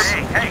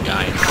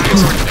guy.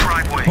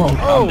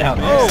 Oh,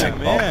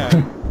 Man.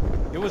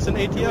 It was an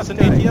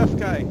ATF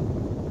guy.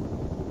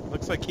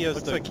 Looks like he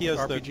has the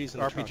RPGs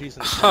and RPGs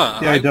and Huh.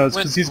 Yeah, he does,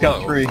 because he's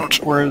got 3,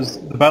 whereas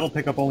the battle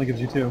pickup only gives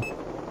you 2.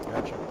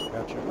 Gotcha.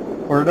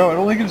 Or no, it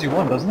only gives you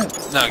 1, doesn't it?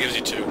 No, it gives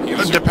you 2.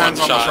 It depends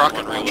on the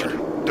rocket launcher.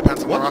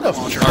 Depends on the rocket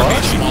launcher.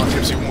 RPG. Spawn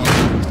gives you 1.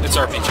 It's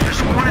RPG.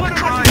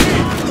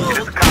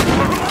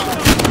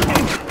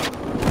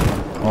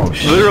 Oh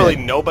shit. Literally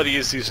nobody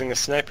is using a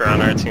sniper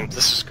on our team.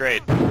 This is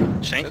great.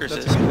 Shankers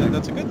is.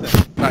 That's a good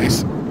thing.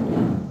 Nice.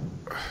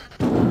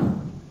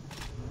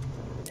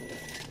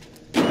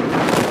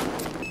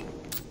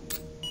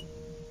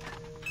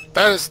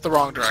 That is the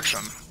wrong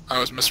direction. I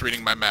was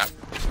misreading my map.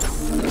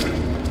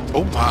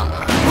 Oh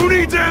my. Who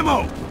needs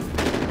ammo?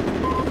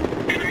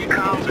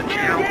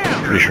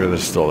 Pretty sure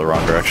this is still the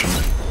wrong direction.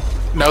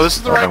 No, this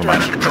is the right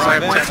direction because I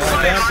have 10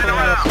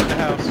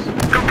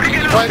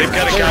 They've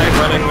got a guy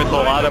running with a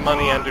lot of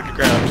money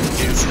underground.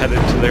 He's headed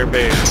to their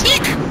base. It's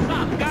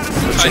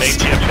an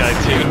ATF guy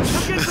too.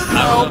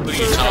 Help!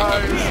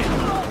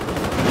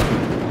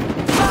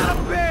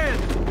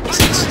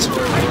 Since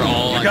we're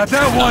all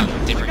on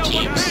different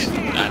teams,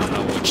 I don't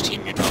know which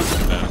team you're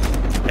talking about.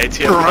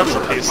 ATF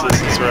Puzzle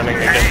Pieces is running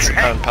against the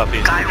Pound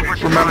Puppies.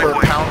 Remember,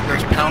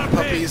 there's Pound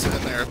Puppies and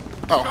there.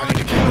 Oh, I need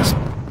to kill this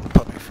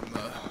puppy from the.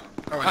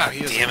 Oh, I know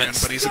he is a goon,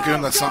 but he's a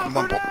goon that's not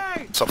mumble.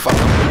 So fuck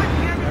him.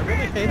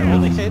 I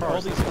really hate all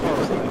these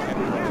cars.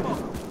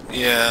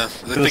 Yeah, I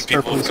think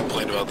people have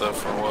complained about that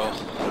for a while.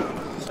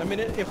 I mean,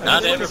 if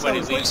not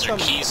everybody leaves their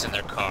keys in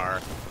their car.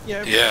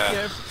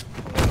 Yeah.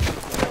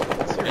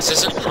 This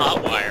isn't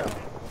Hotwire.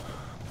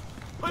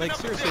 Like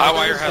seriously,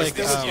 Hotwire has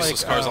these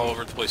useless cars all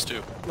over the place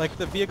too. Like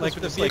the vehicles.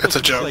 It's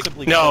a joke.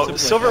 No,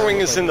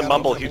 Silverwing is in the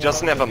mumble. He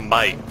doesn't have a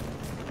mic.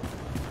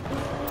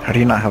 How do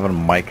you not have a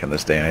mic in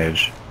this day and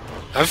age?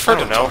 I've heard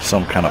I don't know.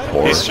 Some kind of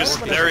poor. He's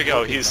just, there we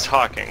go, he's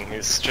talking.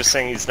 He's just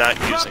saying he's not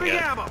using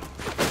it.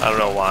 I don't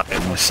know why.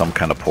 Some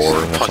kind of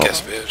poor. Punk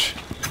ass bitch.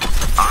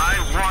 I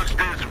want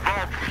this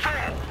vault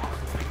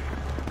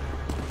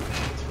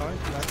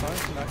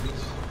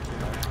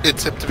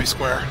It's hip to be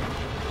square.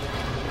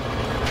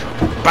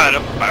 That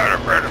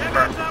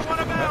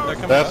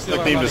That's the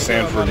theme to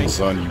Sanford and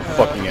Son, you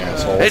fucking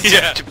asshole. It's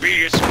to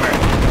be a square.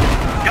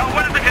 Yo,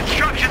 what is the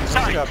construction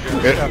site?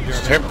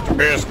 It's tip to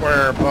be a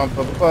square. I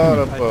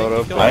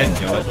didn't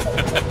do it.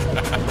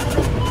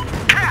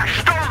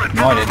 Cash stolen.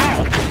 No, I didn't.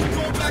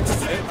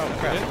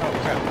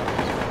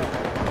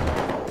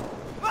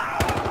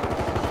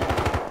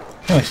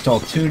 Oh, I stole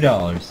 $2.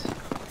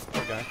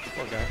 Poor guy.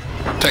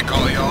 Take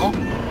all y'all.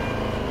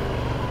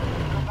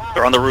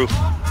 They're on the roof.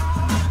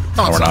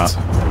 No, we're not.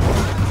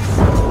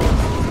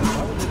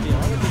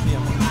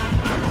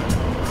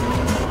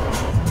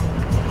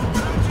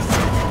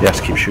 Yes,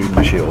 keep shooting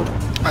my shield.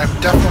 I'm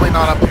definitely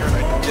not up here, and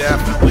I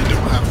definitely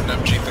don't have an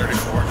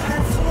MG34.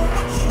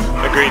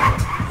 Agreed.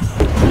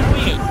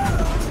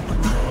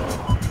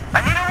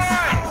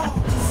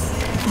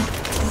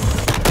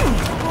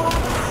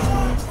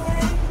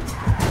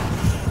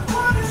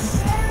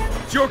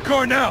 It's your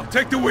car now.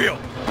 Take the wheel.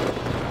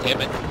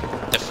 Damn it.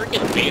 The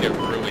freaking beta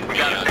ruined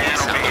me on the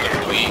sound of the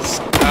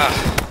police.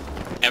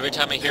 Every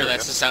time I hear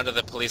that's the sound of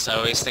the police, I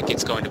always think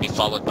it's going to be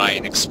followed by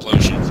an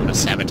explosion from a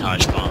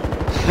sabotage bomb.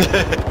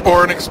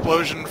 Or an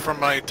explosion from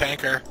my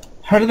tanker.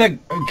 How did that...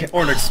 Okay.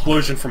 Or an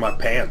explosion from my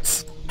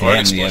pants. Or an Damn,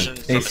 explosion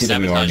the from a ACWR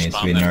sabotage needs to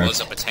bomb be that blows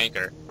nerfed. up a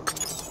tanker.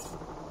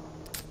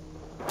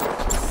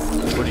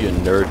 What are you, a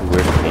nerd who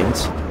wears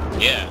pants?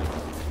 Yeah.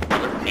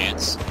 Wear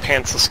pants.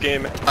 Pantsless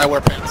game. I wear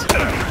pants.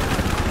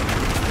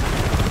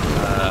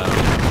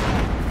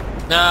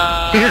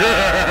 No.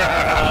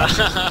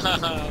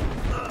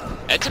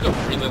 That took a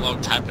really long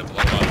time to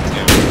blow up,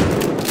 too.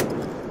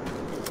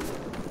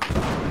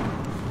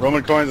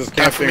 Roman Coins is And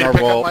for camping me to our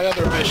pick up vault. my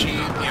other Mishi,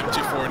 the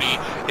M240,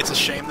 it's a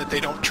shame that they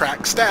don't track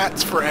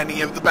stats for any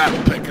of the battle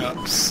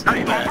pickups that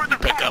you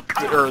pick up,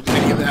 or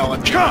any of the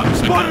LMG.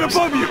 Spotted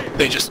above you.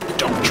 They just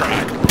don't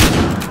track.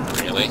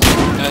 Really?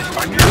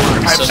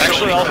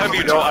 Actually, I'll have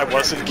you know I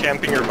wasn't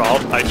camping your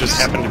vault. I just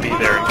happened to be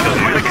there and killed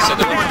you. So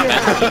there was a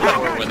method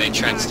before where they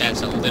track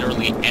stats on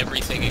literally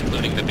everything,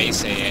 including the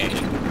base AA.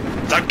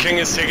 Duck King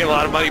is taking a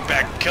lot of money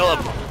back. Kill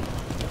him.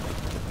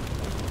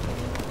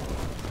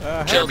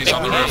 Jeremy's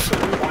on the roof.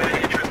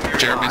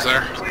 Jeremy's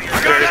there.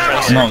 Very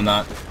friendly. No, I'm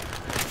not.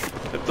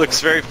 It looks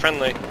very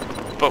friendly.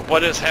 But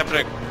what is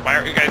happening? Why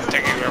aren't you guys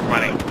taking their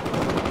money?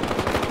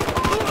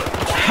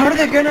 How are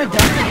they gonna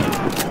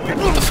die?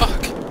 What the fuck?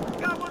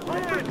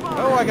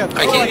 Oh, I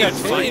can't even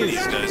find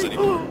these guys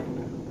anymore.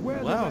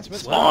 Wow, it's been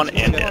Spawn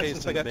and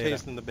since I got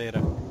tased in the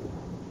beta.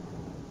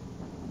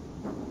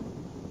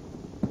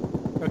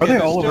 Are they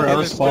all over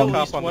our spawn?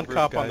 One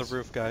cop on the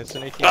roof, guys.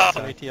 An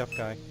ATF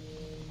guy.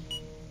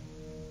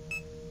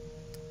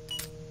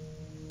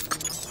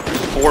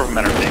 4 of them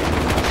entertaining.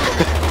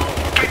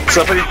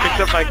 Somebody picked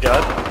up my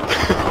gun.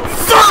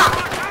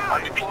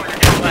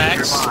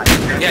 Relax.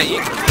 Yeah, you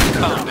can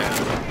calm down.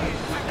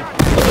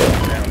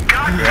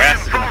 Your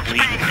ass is gonna bleed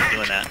when you're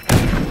doing that.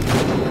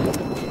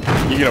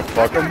 You gonna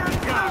fuck him?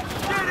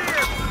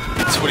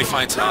 That's what he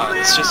finds hot.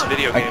 It's just a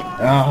video game.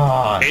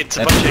 It's a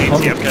that's bunch of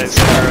ATF guys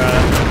that are,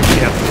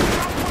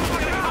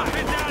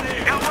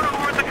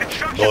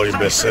 Oh, you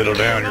best settle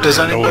down. You're Does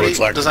gonna know what anybody, it's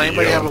like does to be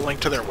anybody have a young. link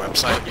to their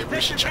website? Maybe we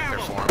should check their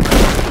forum.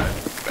 I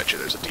bet you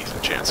there's a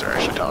decent chance they're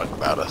actually talking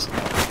about us.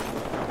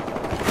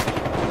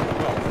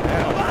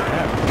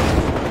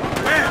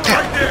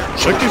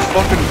 Check these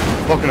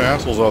fucking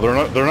assholes out. They're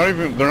not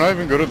even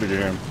good at the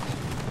game.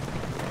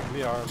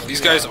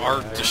 These guys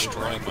are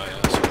destroying my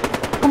ass.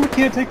 How come we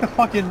can't take the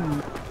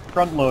fucking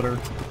front loader?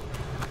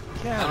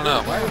 I don't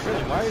know. Why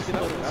is it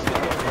loaded up?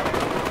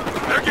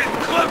 They're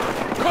getting clever.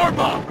 Car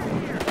bomb.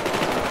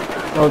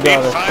 Oh god,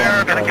 that's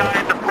Fire fun. the guy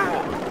in the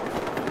pool.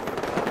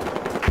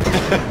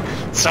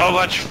 so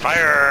much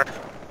fire.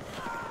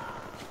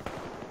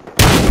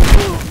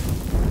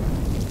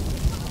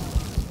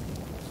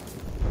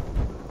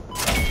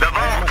 The vault. I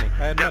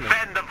had money.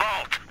 Defend the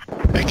vault.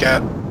 Hey,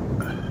 Cat.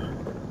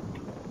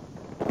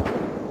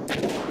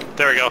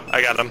 There we go.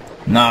 I got him.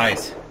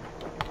 Nice.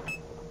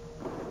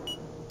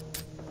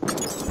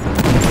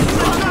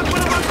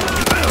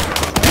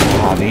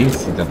 The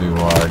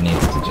ACWR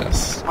needs to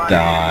just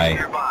die.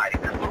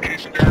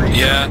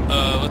 Yeah,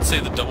 let's say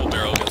the double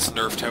barrel gets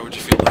nerfed. How would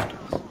you feel?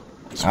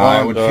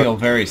 I would feel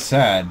very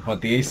sad,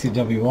 but the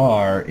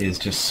ACWR is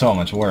just so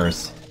much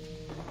worse.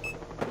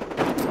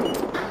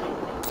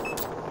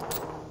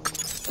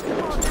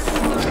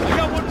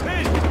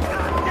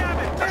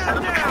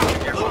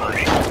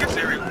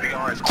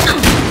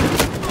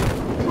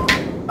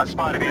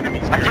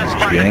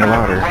 Getting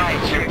louder.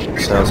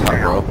 Sounds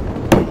hot, bro.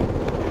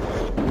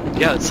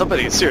 Yeah,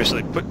 somebody,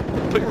 seriously, put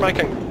your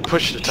mic on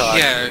push to talk.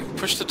 Yeah,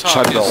 push to talk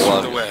Chug is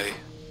the the way.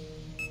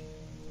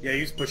 Yeah,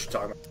 use push to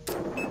talk.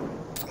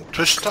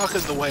 Push to talk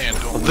is the way, and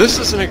don't. This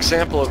is an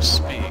example of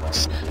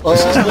speaks.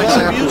 This is an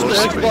example Use of the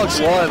speaks. Xbox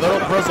Live. I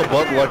don't press a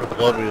button like a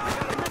plebeian.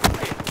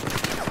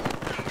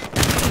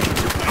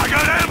 I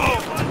got ammo.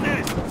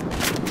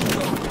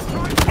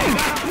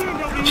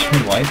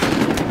 Shoot, wife.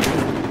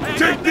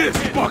 Take this,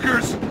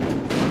 fuckers.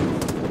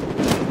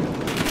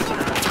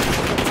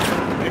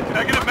 Hey, can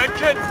I get a med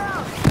kit?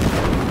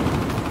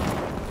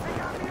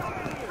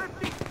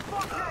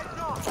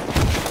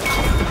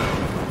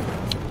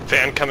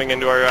 Van coming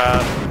into our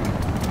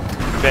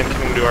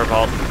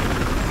vault.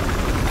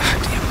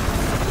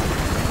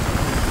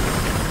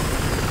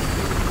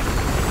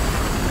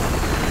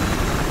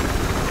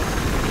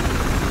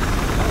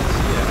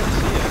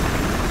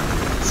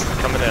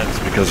 Coming in. It's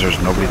because there's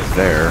nobody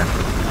there.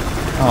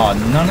 Oh,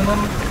 none of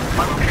them?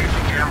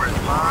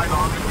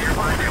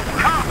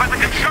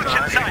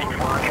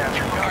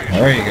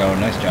 There you go,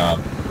 nice job.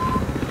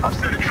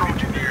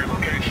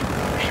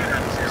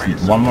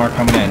 One more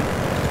coming in.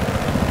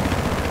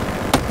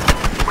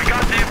 We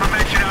got the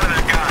information out of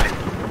that guy.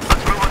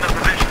 Let's move on to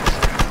positions.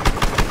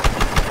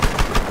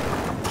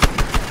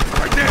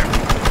 Right there.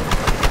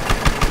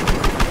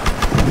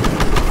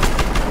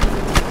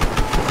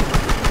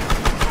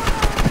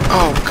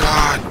 Oh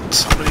god,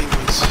 somebody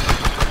was...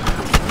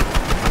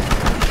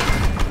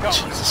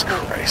 Jesus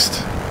Christ.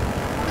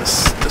 This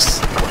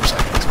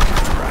website makes me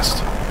depressed.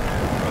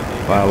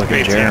 Wow, look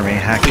at Jeremy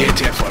hacking. The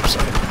ATF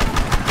website.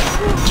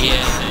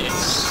 Yeah,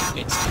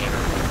 it's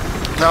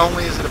terrible. Not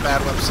only is it a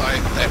bad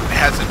website that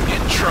has an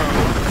intro.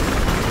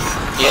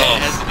 Yeah,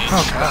 it has an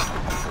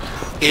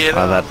intro.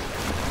 Wow,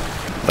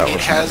 that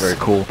was very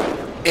cool.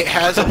 It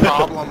has a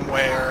problem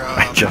where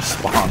I just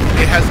spawned.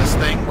 it has this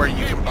thing where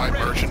you can buy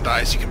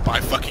merchandise, you can buy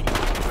fucking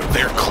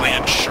their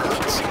clan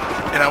shirts.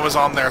 And I was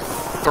on their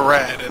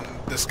thread and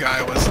this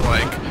guy was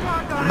like,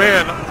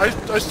 man, I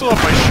still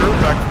have my shirt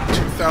back from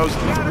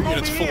 2003 and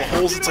it's full of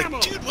holes. It's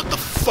like, dude, what the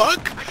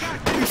fuck?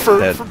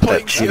 For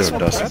playing Cheeto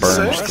dust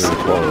burns through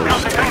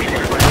clothes.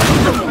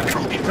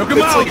 No,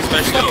 come out!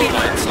 Especially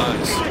online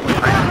size.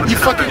 You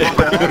fucking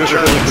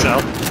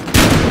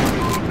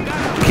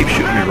Keep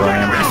shooting me,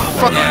 Ryan. You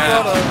fucking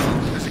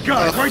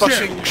bought a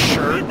fucking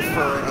shirt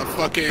for a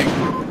fucking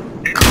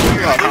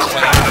clan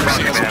for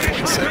season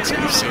 26.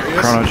 Are you serious?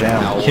 Chrono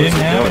Jam. You didn't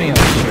have any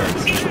other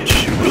shirts.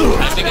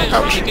 I think I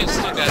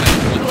still got a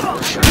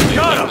shirt.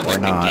 Or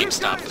not.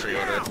 GameStop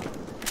pre-order.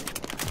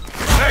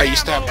 I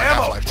used to have my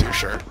Half-Life 2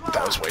 shirt.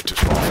 That was way too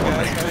small for me.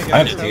 I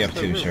have a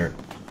TF2 shirt.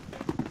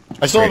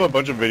 I still have a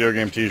bunch of video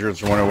game t-shirts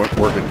from when I worked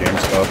at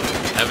GameStop.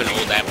 I have an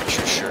old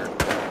amateur shirt.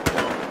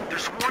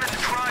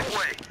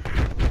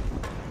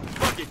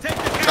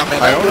 I mean,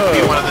 that would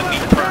be one of the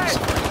neat perks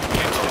of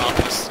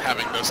GameStop is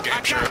having those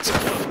game shirts.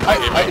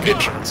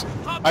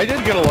 I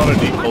did get a lot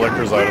of neat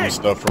collector's item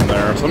stuff from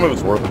there. Some of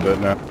it's worth a bit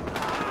now.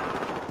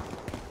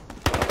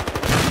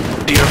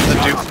 Do you have the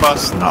Duke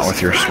bust? Not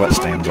with your sweat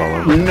stains all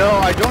over. No,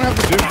 I don't have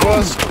the Duke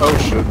bust. Oh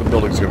shit, the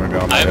building's gonna go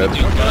on my head. I have a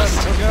Duke bust.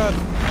 Oh god.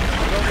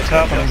 What's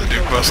happening? The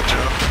Duke bust,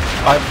 Joe.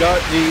 I've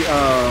got the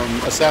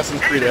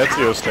Assassin's Creed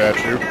Ezio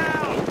statue.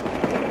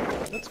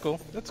 That's cool.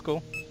 That's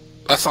cool.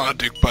 That's not a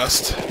Duke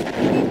bust.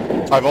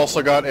 I've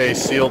also got a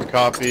sealed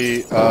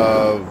copy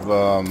of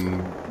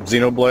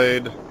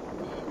Xenoblade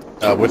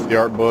with the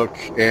art book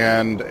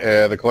and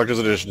the collector's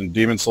edition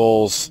Demon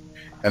Souls,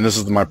 and this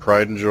is my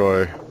pride and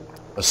joy,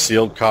 a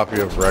sealed copy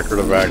of Record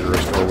of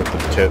Agorist with the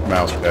tit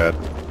mouse pad.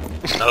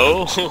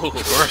 Oh, of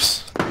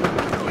course.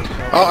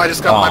 Oh, I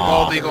just got my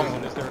bald eagle.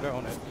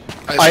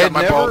 I just got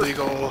my bald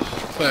eagle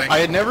thing. I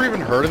had never even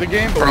heard of the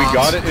game, but we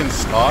got it in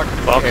stock,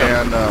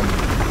 and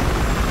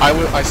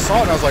I saw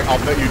it and I was like, I'll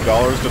bet you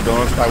dollars to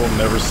donuts I will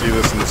never see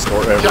this in the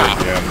store ever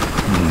again.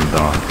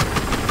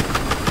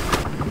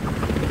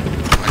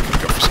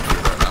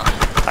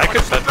 I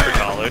could bet for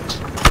dollars.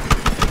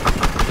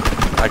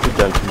 I could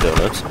bet some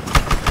donuts.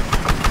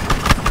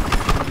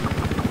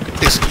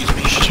 Excuse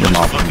me, Your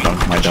mom can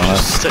dunk my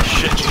donuts. Just a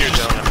shit to your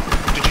donut.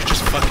 Did you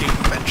just fucking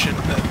mention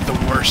the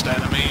worst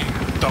enemy,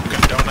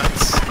 Dunkin'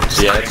 Donuts?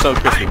 Yeah, it's so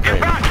Krispy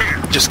Kreme.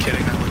 Just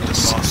kidding, I lived in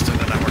Boston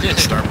and I worked at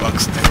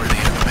Starbucks and they were the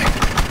enemy.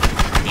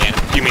 Yeah,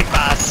 you mean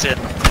Boston?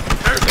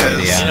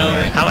 You know,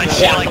 how much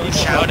you like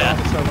chowder?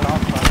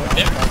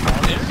 There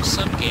are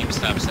some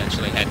GameStops that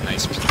actually had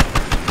nice people.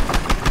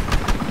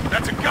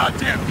 That's a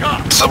goddamn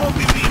cop! Some of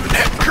them even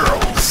had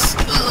girls.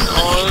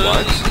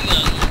 What?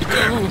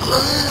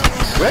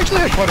 We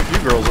actually had quite a few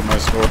girls at my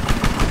store.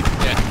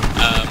 Yeah,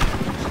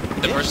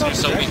 the person who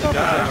sold me the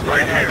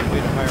right here.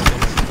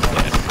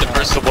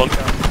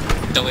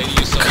 the lady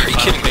who sold me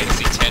Final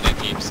Fantasy X at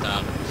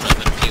GameStop from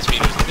the PSP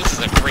was like, this is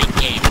a great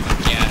game.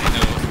 Yeah, I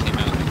know, it came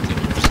out like 10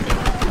 years ago.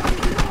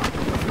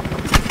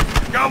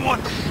 Got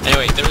one!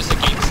 Anyway, there was a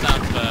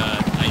GameStop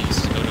I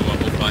used to go to a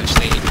whole bunch.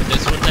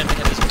 This one time they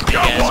had this big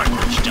ass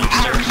orange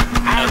dumpster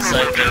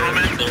outside their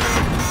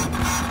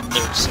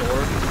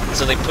store.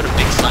 So they put a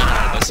big sign on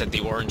it that said the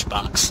orange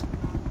box.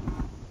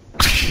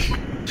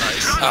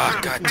 Nice. Ah,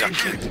 god damn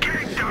it.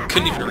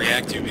 Couldn't even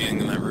react to being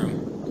in that room.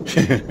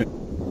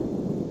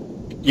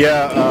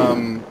 Yeah,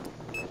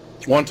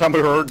 one time we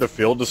heard the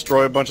field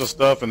destroy a bunch of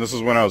stuff, and this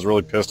is when I was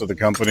really pissed at the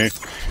company.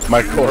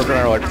 My coworker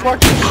and I were like, fuck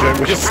this shit,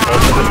 we just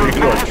stuffed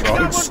everything into our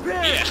trunks.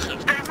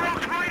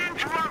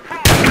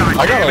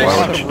 I got a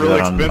lot of really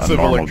expensive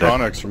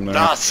electronics from there.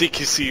 Ah,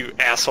 CQC, you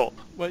asshole.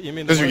 What, you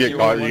mean Because you get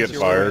caught, you get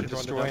fired.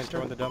 Destroy and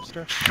throw in the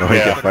dumpster? Oh,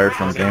 you get fired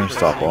from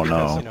GameStop, oh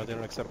no. They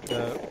don't accept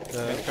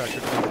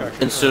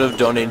Instead of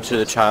donating to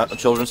the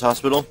children's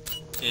hospital,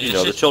 you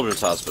know, the children's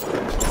hospital.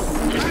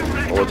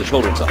 Or the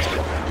children's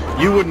hospital.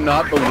 You would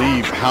not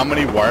believe how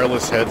many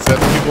wireless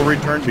headsets people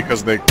returned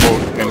because they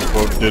quote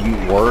unquote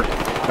didn't work.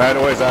 And I'd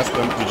always ask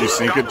them, did you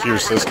sync it to your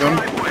system?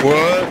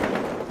 What?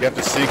 You have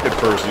to sync it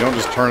first, you don't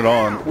just turn it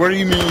on. What do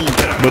you mean?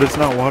 But it's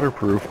not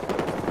waterproof.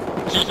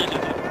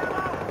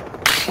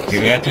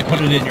 You have to put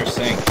it in your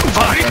sink.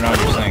 Turn on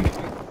your sink.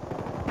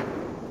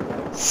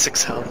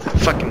 6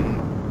 health. Fucking...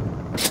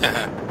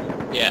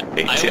 Yeah,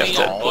 ATF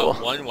I only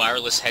bought one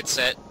wireless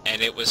headset,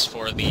 and it was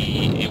for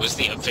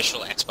the official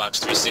Xbox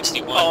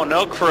 360 one. Oh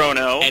no,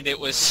 Chrono! And it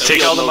was so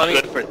Take all the money.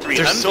 Good for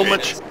 300.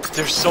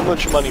 There's so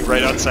much money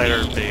right outside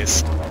our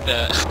base.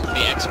 The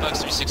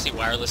Xbox 360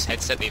 wireless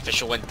headset, the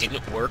official one,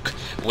 didn't work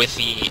with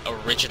the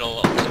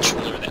original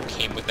controller that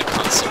came with the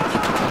console.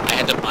 I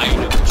had to buy a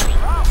new controller.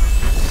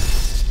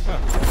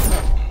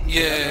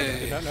 Yay! I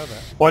did not know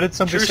that. Why did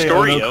somebody say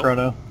story, oh yo. no,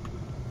 Chrono?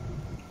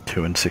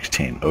 2 and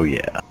 16. Oh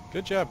yeah.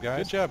 Good job,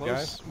 guys. Good job,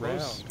 guys.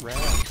 Round.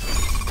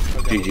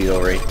 GG,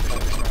 Ori.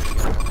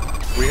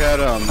 We had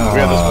this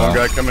one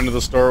guy come into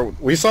the store.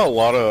 We saw a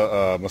lot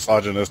of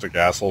misogynistic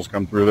assholes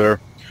come through there.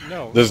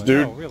 No, this really?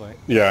 dude. No, really?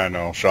 Yeah, I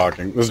know,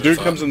 shocking. This dude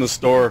comes in the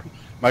store.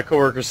 My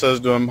coworker says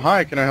to him,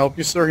 "Hi, can I help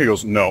you, sir?" He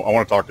goes, "No, I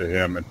want to talk to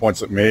him," and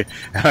points at me.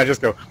 And I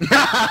just go, and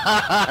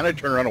I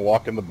turn around and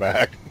walk in the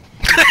back.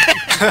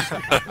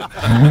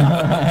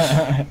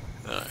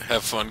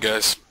 Have fun,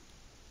 guys.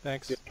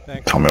 Thanks.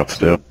 Tell me what to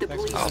do.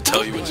 I'll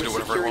tell you what to do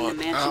whatever I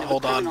want.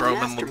 Hold on,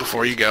 Broman,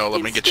 before you go,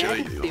 let me get you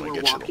the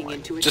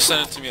link. Just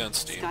send it to me on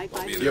Steam. I'll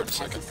be there in a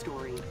second.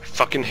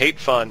 Fucking hate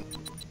fun.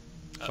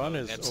 Fun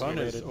is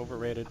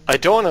overrated. I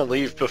don't want to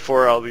leave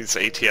before all these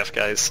ATF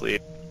guys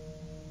sleep.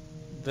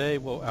 They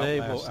will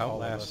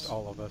outlast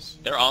all of us.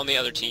 They're on the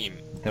other team.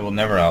 They will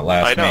never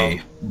outlast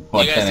me.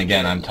 But then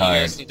again, I'm tired.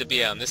 You guys need to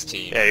be on this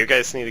team. Yeah, you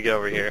guys need to get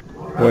over here.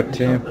 What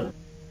team?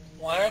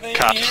 Why are they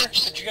Cops. in here?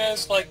 Did you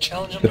guys, like,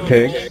 challenge them The to a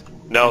pig? duel?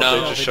 No,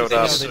 they just showed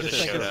up. They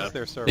just think it's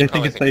their server. Yeah, I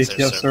think it's the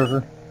ATF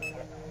server.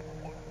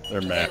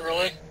 They're mad.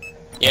 Really?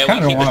 Yeah, I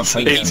kind of want to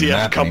play this ATF,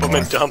 map CUMP'EM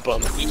anymore. and dump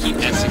them. We keep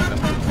messing them.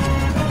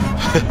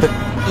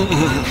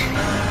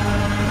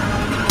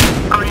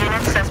 All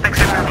units,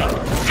 suspects are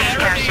moving. Cease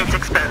caches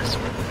exposed.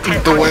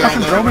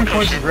 Fucking Roman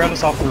coins and grab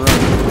us off the road.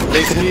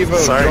 Hey, Steve-O,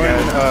 Sorry,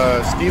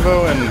 join,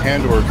 Steve-O and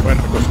Handor, join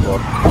Pickle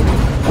Squad.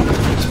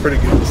 It's pretty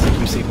good. It's the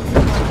QC.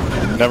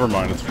 Never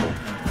mind, it's full.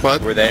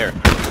 What? We're there.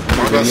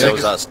 Video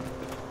was us.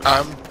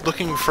 I'm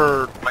looking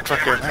for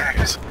fucking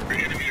areas.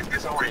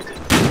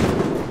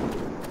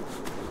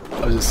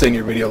 I was just saying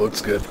your video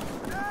looks good.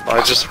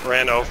 I just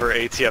ran over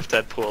ATF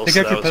Deadpool, Take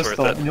so out that your was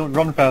pistol worth and it. you'll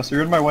run faster.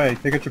 You're in my way.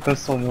 Take out your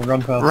pistol and you'll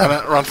run faster.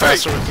 Run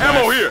faster with the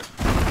Ammo knife. here!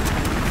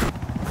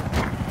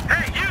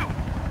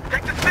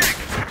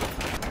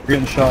 You're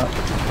getting shot.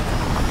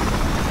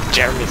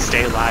 Jeremy,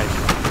 stay alive.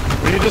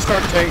 When you just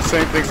start saying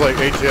things like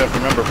ATF,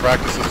 remember,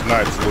 practice is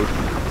tonight, salute.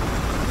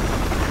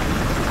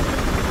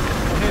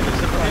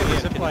 Hey,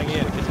 they're zip-lining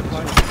in.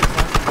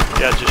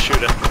 Yeah, just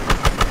shoot it.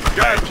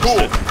 Guys,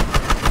 cool!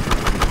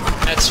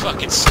 That's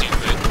fucking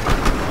stupid.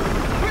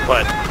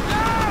 What?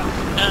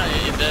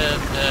 The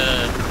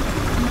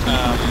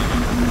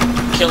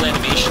kill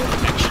animation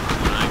detection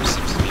time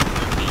seems to be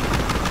working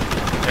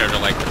compared to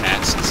like the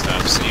bats and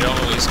stuff, so you don't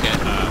always get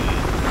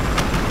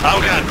Oh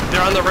god,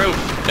 they're on the roof!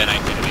 that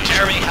animation.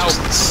 Jeremy, help!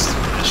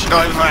 No,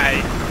 I'm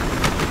fine.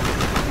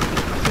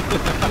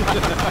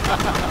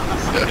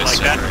 Like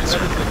that?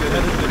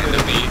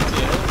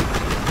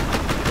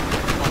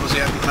 What was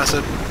the end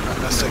message? I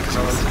missed it because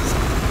I was...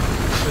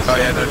 Oh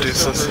yeah, no, dude,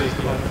 so...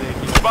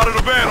 Spotted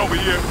a van over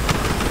here!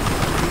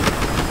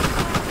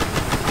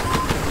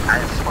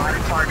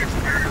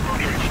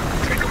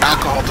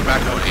 Alcohol,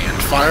 tobacco, and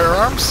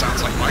firearms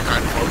sounds like my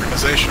kind of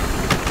organization.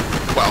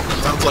 Well,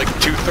 sounds like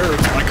 2/3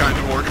 my kind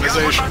of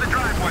organization. The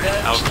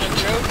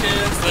joke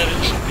is that it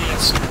should be a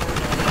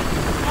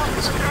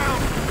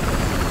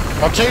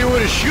I'll tell you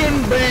what it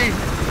shouldn't be.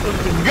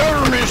 The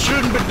government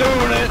shouldn't be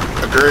doing it.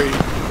 Agree.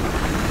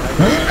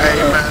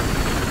 Amen.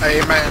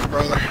 Amen,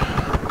 brother.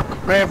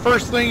 Man,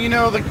 first thing you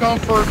know, they come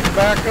for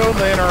tobacco,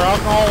 then our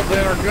alcohol,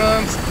 then our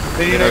guns.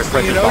 Then the next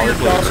thing you know, your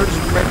daughter's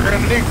marrying a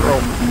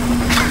Negro.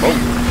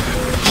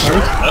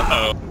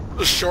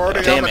 Uh-oh.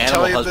 Shorty, Damn I'm gonna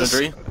animal tell you this.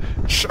 husbandry.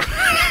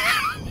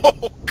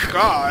 Oh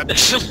God.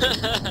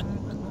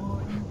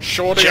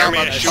 Shorty, I'm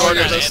gonna show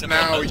you this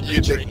now.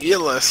 You the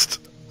illest.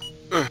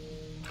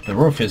 The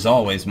roof is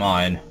always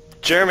mine.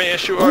 Jeremy,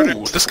 issue order.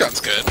 Ooh, this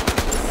gun's good.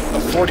 A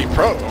 40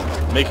 Pro.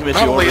 Make him Not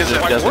issue only orders is if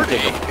it it doesn't 40,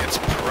 take him. it's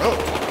Pro.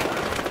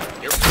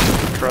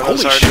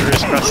 Chrono's Holy already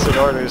shit. requested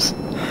orders.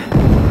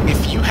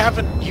 If you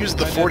haven't used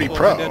the 40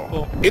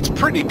 Pro, it's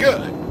pretty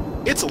good.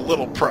 It's a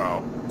little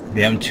pro.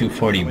 The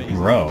M240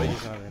 Bro.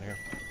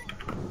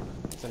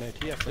 It's an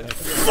ATF.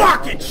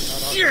 Fucking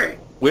shit!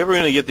 We ever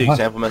gonna get the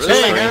example message?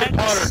 Hey, Harry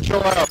Potter,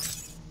 chill out.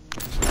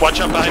 Watch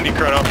out behind you,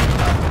 Chrono.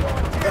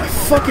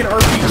 Fucking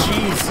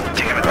RPGs.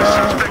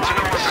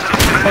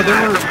 Oh, they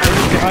were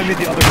behind me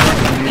the other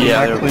direction.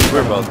 Yeah, Actually,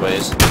 we're both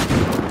ways.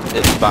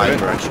 It's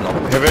bi-directional.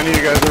 Have any of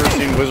you guys ever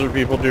seen Wizard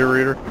People, dear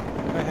reader?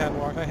 I had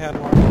one.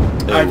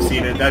 I've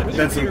seen it.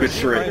 That's some good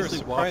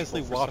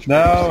shit.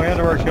 No,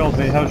 Andor killed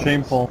me. How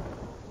shameful.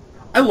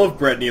 I love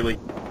Brett Neely.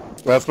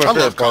 That's my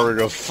favorite part where he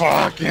goes,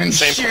 fucking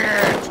shit!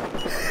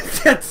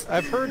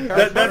 I've heard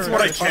that's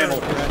what I channel.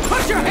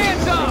 Put your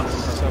hands up!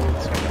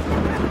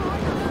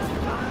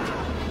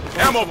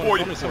 Ammo for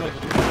you!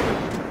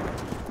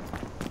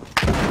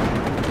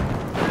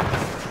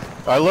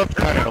 I left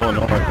kind of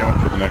Illinois going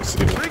for the next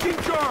season. Taking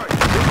charge!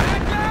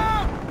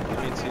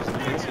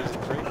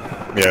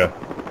 Yeah.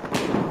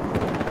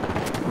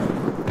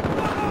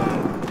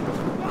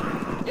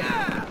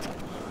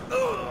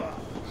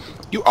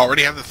 You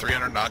already have the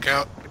 300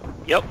 knockout?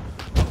 Yep.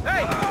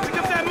 Hey, pick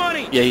up that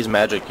money! Yeah, he's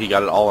magic. He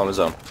got it all on his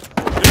own.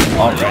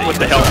 Already. What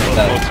the hell?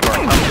 No,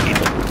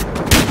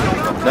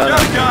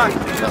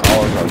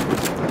 all on his own.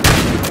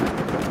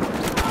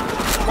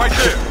 Right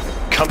there!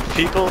 Comp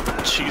people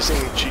choosing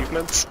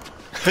achievements?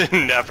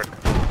 Never.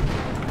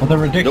 Well, they're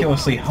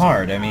ridiculously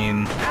hard. I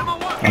mean,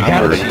 you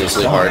gotta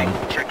ridiculously hard.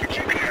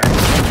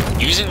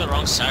 Using the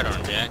wrong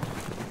sidearm, Jack.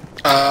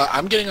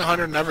 I'm getting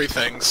 100 and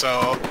everything,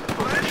 so...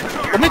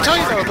 Let me tell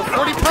you though, the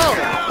 40 Pro,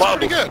 wow,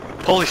 pretty good.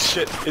 Holy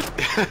shit.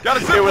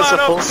 It was a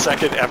full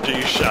second after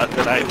you shot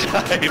that I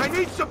died. I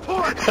need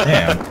support!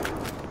 Damn.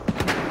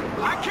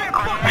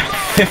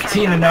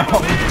 15 and 0.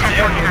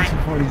 Damn,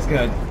 240's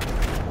good.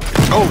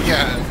 Oh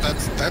yeah,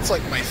 that's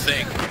like my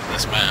thing,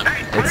 this map.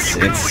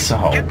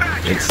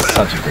 It's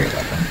such a great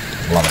weapon.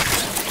 Love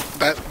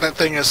it. That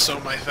thing is so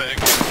my thing.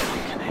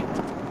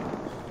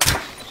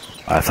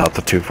 I thought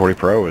the 240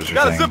 Pro was your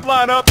Got a thing. zip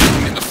line up!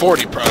 I mean, the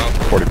 40 Pro.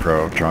 40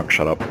 Pro, drunk,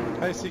 shut up.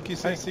 Hi,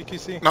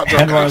 CQC. Not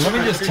drunk. Edward, let me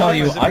just tell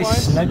you, I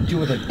sniped you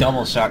with a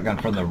double shotgun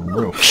from the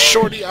roof.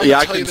 Shorty, Yeah,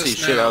 I tell you couldn't see this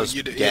shit, now, I was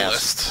you'd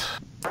gassed.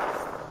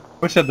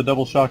 Wish I had the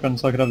double shotgun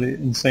so I could have the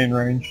insane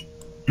range.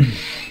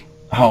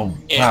 Oh,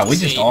 Yeah, wow, we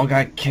just see, all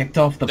got kicked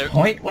off the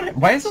point?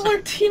 Why is our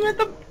team at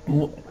the...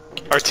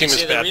 Our team is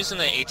See, bad. the reason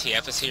the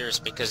ATF is here is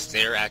because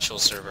their actual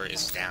server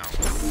is down.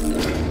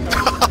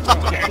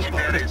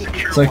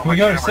 It's like, we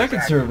got a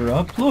second server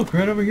up. Look,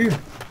 right over here.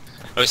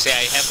 Oh, see, I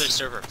have their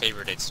server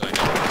favorited, so I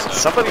know what's up.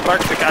 Somebody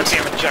mark the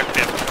goddamn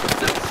objective.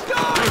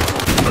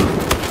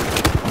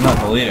 I'm not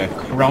the leader.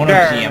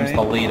 Corona PM's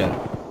the leader.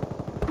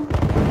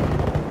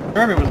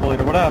 Jeremy was the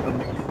leader. What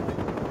happened?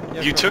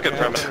 You took it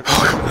from him.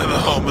 Welcome to the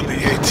home of the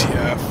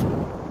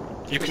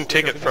ATF. You can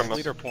take it from him.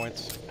 Leader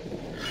points.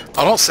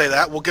 I don't say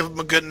that, we'll give them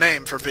a good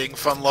name for being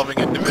fun-loving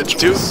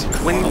individuals. Dude,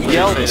 when you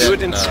yell, do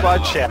it in squad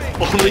chat.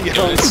 Only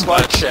yell in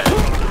squad chat.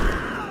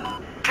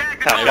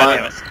 God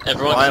damn it.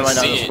 Everyone Why can am I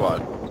not in see the it.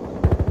 squad?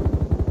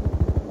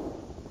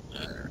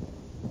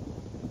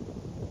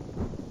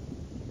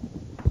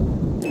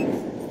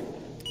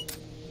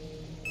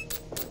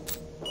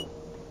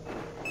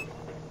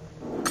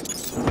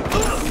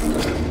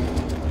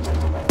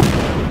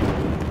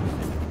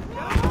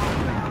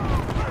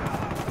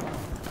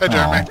 Hey,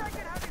 Jeremy.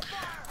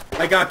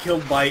 I got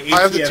killed by ATF.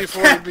 I have the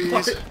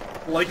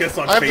 240Bs. Like us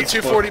on I have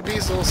Facebook. the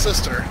 240B's little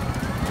sister.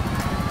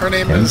 Her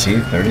name is...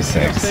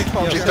 MG36.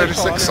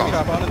 MG36 song.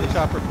 Hop on in the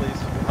chopper, please.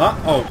 Huh?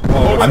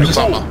 Oh, I'm just,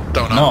 Don't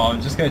know. no,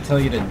 I'm just gonna tell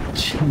you to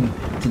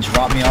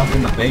drop me off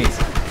in the base.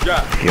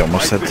 Yeah. He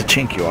almost said to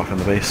chink you off in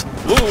the base.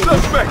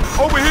 Suspect,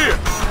 over here!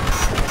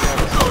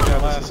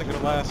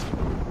 Gonna last.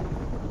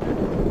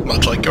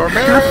 Much like your God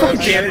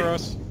marriage. damn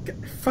it.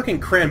 Fucking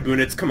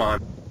Crambunits, come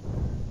on.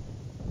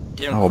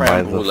 I'll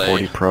buy the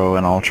 40 Pro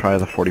and I'll try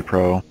the 40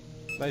 Pro.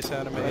 Nice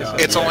anime.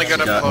 It's only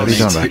gonna What are you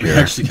post. doing back We here?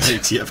 actually got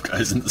ATF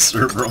guys in the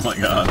server, oh my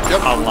god.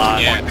 Yep. A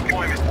lot. Yeah.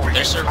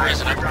 Their server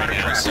isn't up right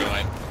now, so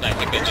I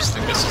think they just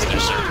think this is their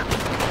server.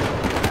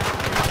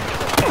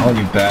 All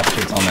you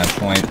bastards on that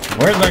point.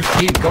 Where's our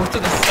team? Go to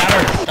the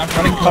center! Stop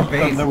running to the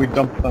base! Then we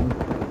dumped them.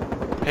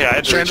 Hey, I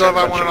had to Changelove,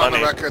 I return a bunch want it of on the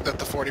money. record that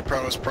the 40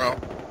 Pro is pro.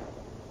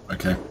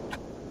 Okay.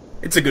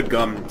 It's a good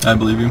gun. I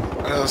believe you.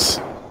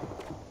 Yes.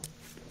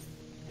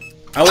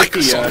 I like the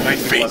this on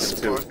 1911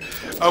 too.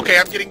 Facebook. Okay,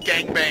 I'm getting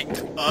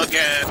gangbanged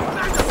again.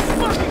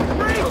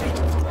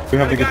 We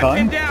have a good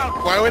time?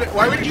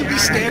 Why would you be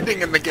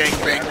standing in the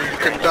gangbang when you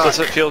could duck? Does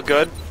it feel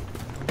good?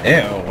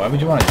 Ew, why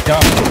would you want to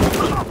duck?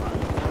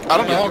 I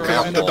don't know,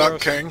 because I'm the duck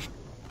king.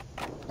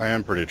 I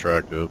am pretty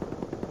attractive.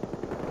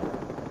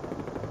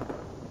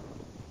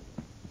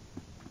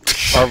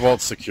 Our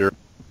vault's secure.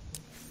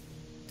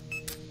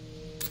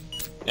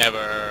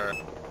 Never.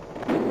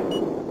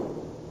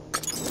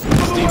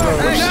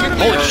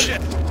 Holy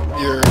shit!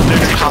 You're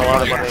a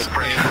lot of money.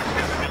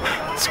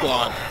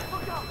 Squad.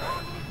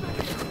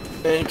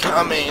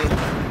 Incoming.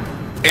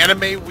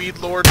 Anime Weed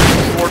Lord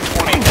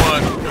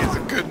 421 is a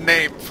good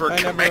name for a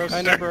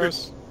commander.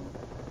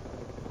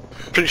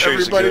 Pretty sure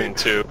he's a Everybody- goon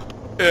too.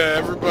 Yeah,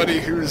 everybody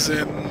who's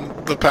in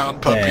the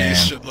Pound Puppies Damn.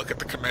 should look at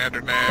the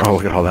commander name. Oh,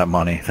 look at all that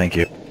money. Thank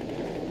you.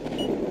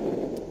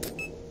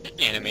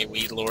 Anime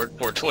Weed Lord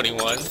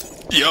 421.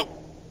 Yep.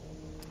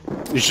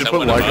 You should That put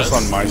one of like us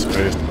us? on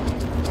MySpace.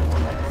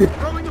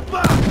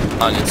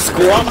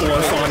 Squabble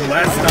us on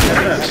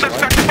last.fm.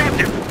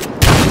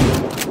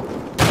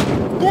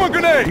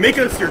 Make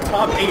us your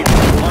top 8 on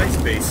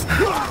MySpace.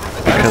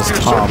 Because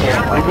Tom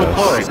won't like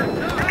us.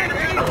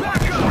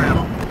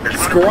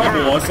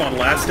 Scrabble us on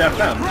Last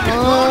FM.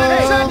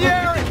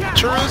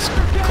 Churros,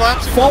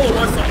 claps. Follow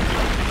us on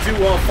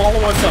follow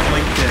us on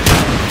LinkedIn.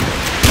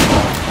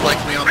 Like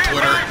me on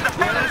Twitter.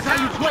 That's how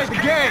you play the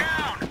game.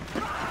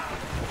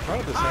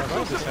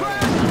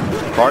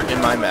 Fart in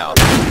my mouth.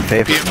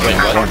 Favorite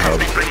Pornhub.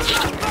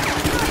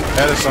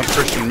 Add us on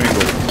Christian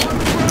Mingle.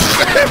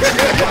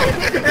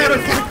 Add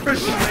us on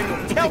Christian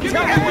Mingle.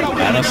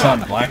 Add us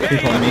on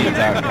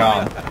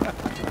blackpeoplemeet.com.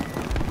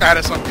 Add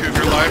us on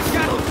Cougar Life.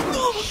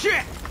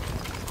 Shit!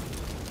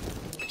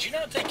 Did you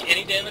not take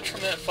any damage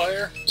from that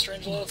fire,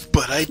 Strangelove?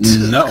 But I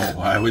did. No,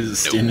 I was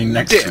standing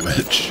next to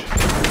it.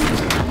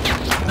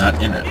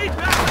 Not in it.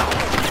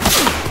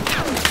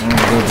 I'm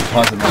gonna go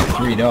deposit my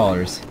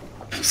 $3.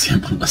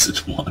 Sample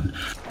message 1.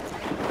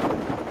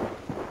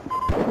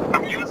 I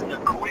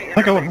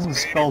think I wasn't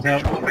spelled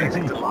out.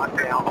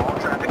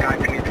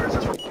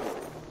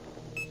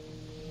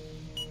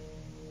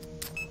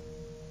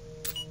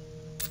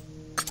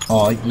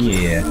 Oh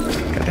yeah.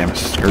 Goddamn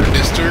skirt.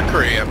 Mr.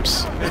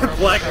 Cramps.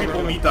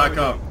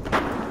 Blackpeoplemeet.com.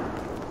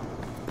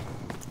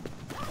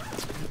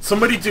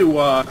 Somebody do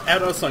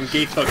add us on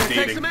Gay Thug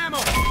Dating.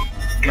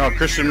 No,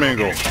 Christian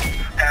Mingle.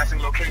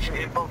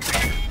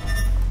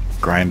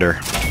 Grinder.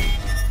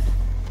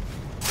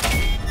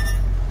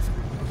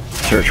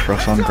 Search for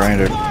us on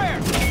Grinder.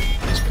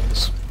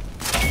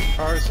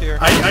 Cars here.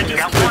 I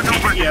just put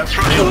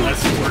ATF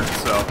unless it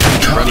works, so.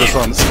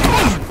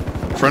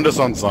 Friend us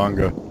on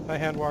Zonga. Hi,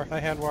 hand war. Hi,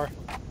 hand war.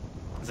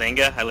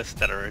 Zanga? I listed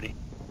that already.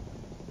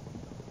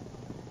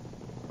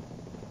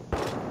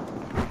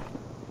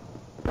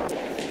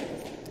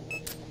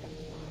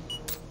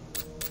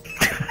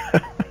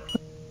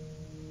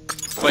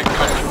 Like,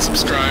 comment,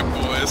 subscribe,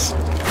 boys.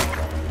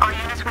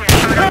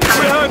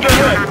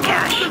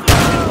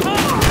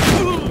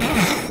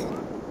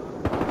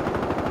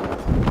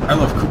 I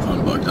love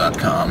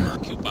couponbug.com.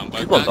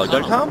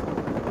 Couponbug.com?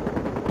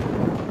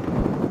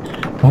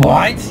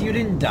 What? You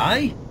didn't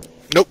die?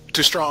 Nope,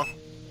 too strong.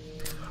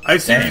 I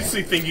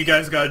seriously think you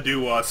guys gotta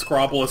do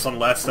Scrabble us on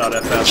Last.fm.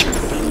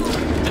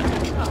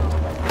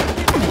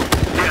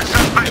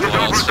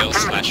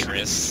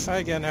 Balls/wrists. Hi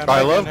again, hand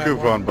I war. love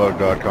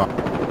couponbug.com.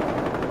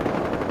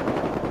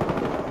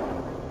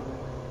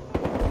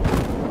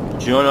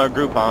 Join our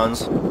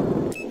Groupons.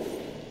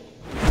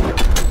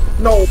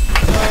 No.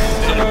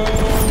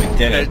 We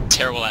did it.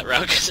 Terrible at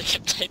route because I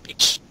kept typing.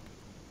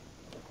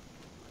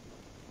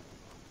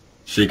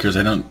 Shakers,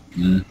 I don't...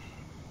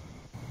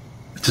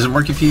 Does it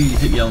work if you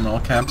hit yell in all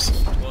caps?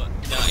 Well,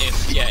 no, it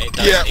does. Yeah, it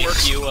if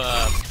works.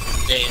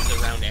 The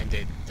round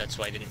ended, that's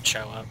why I didn't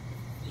show up.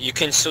 You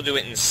can still do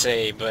it in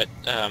say, but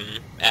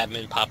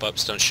admin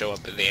pop-ups don't show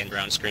up at the end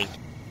round screen.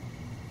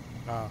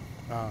 I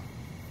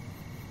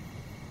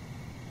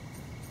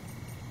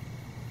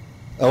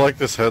like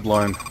this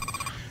headline.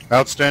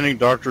 Outstanding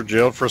doctor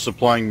jailed for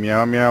supplying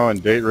meow meow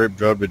and date rape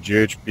drug to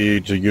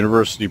GHB to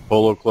University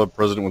Polo Club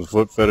president with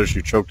foot fetish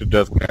who choked to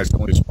death when he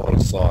accidentally swallowed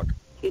a sock.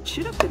 It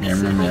should have been Meow,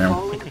 meow, meow.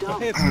 falling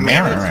down.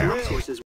 Meow, meow, meow.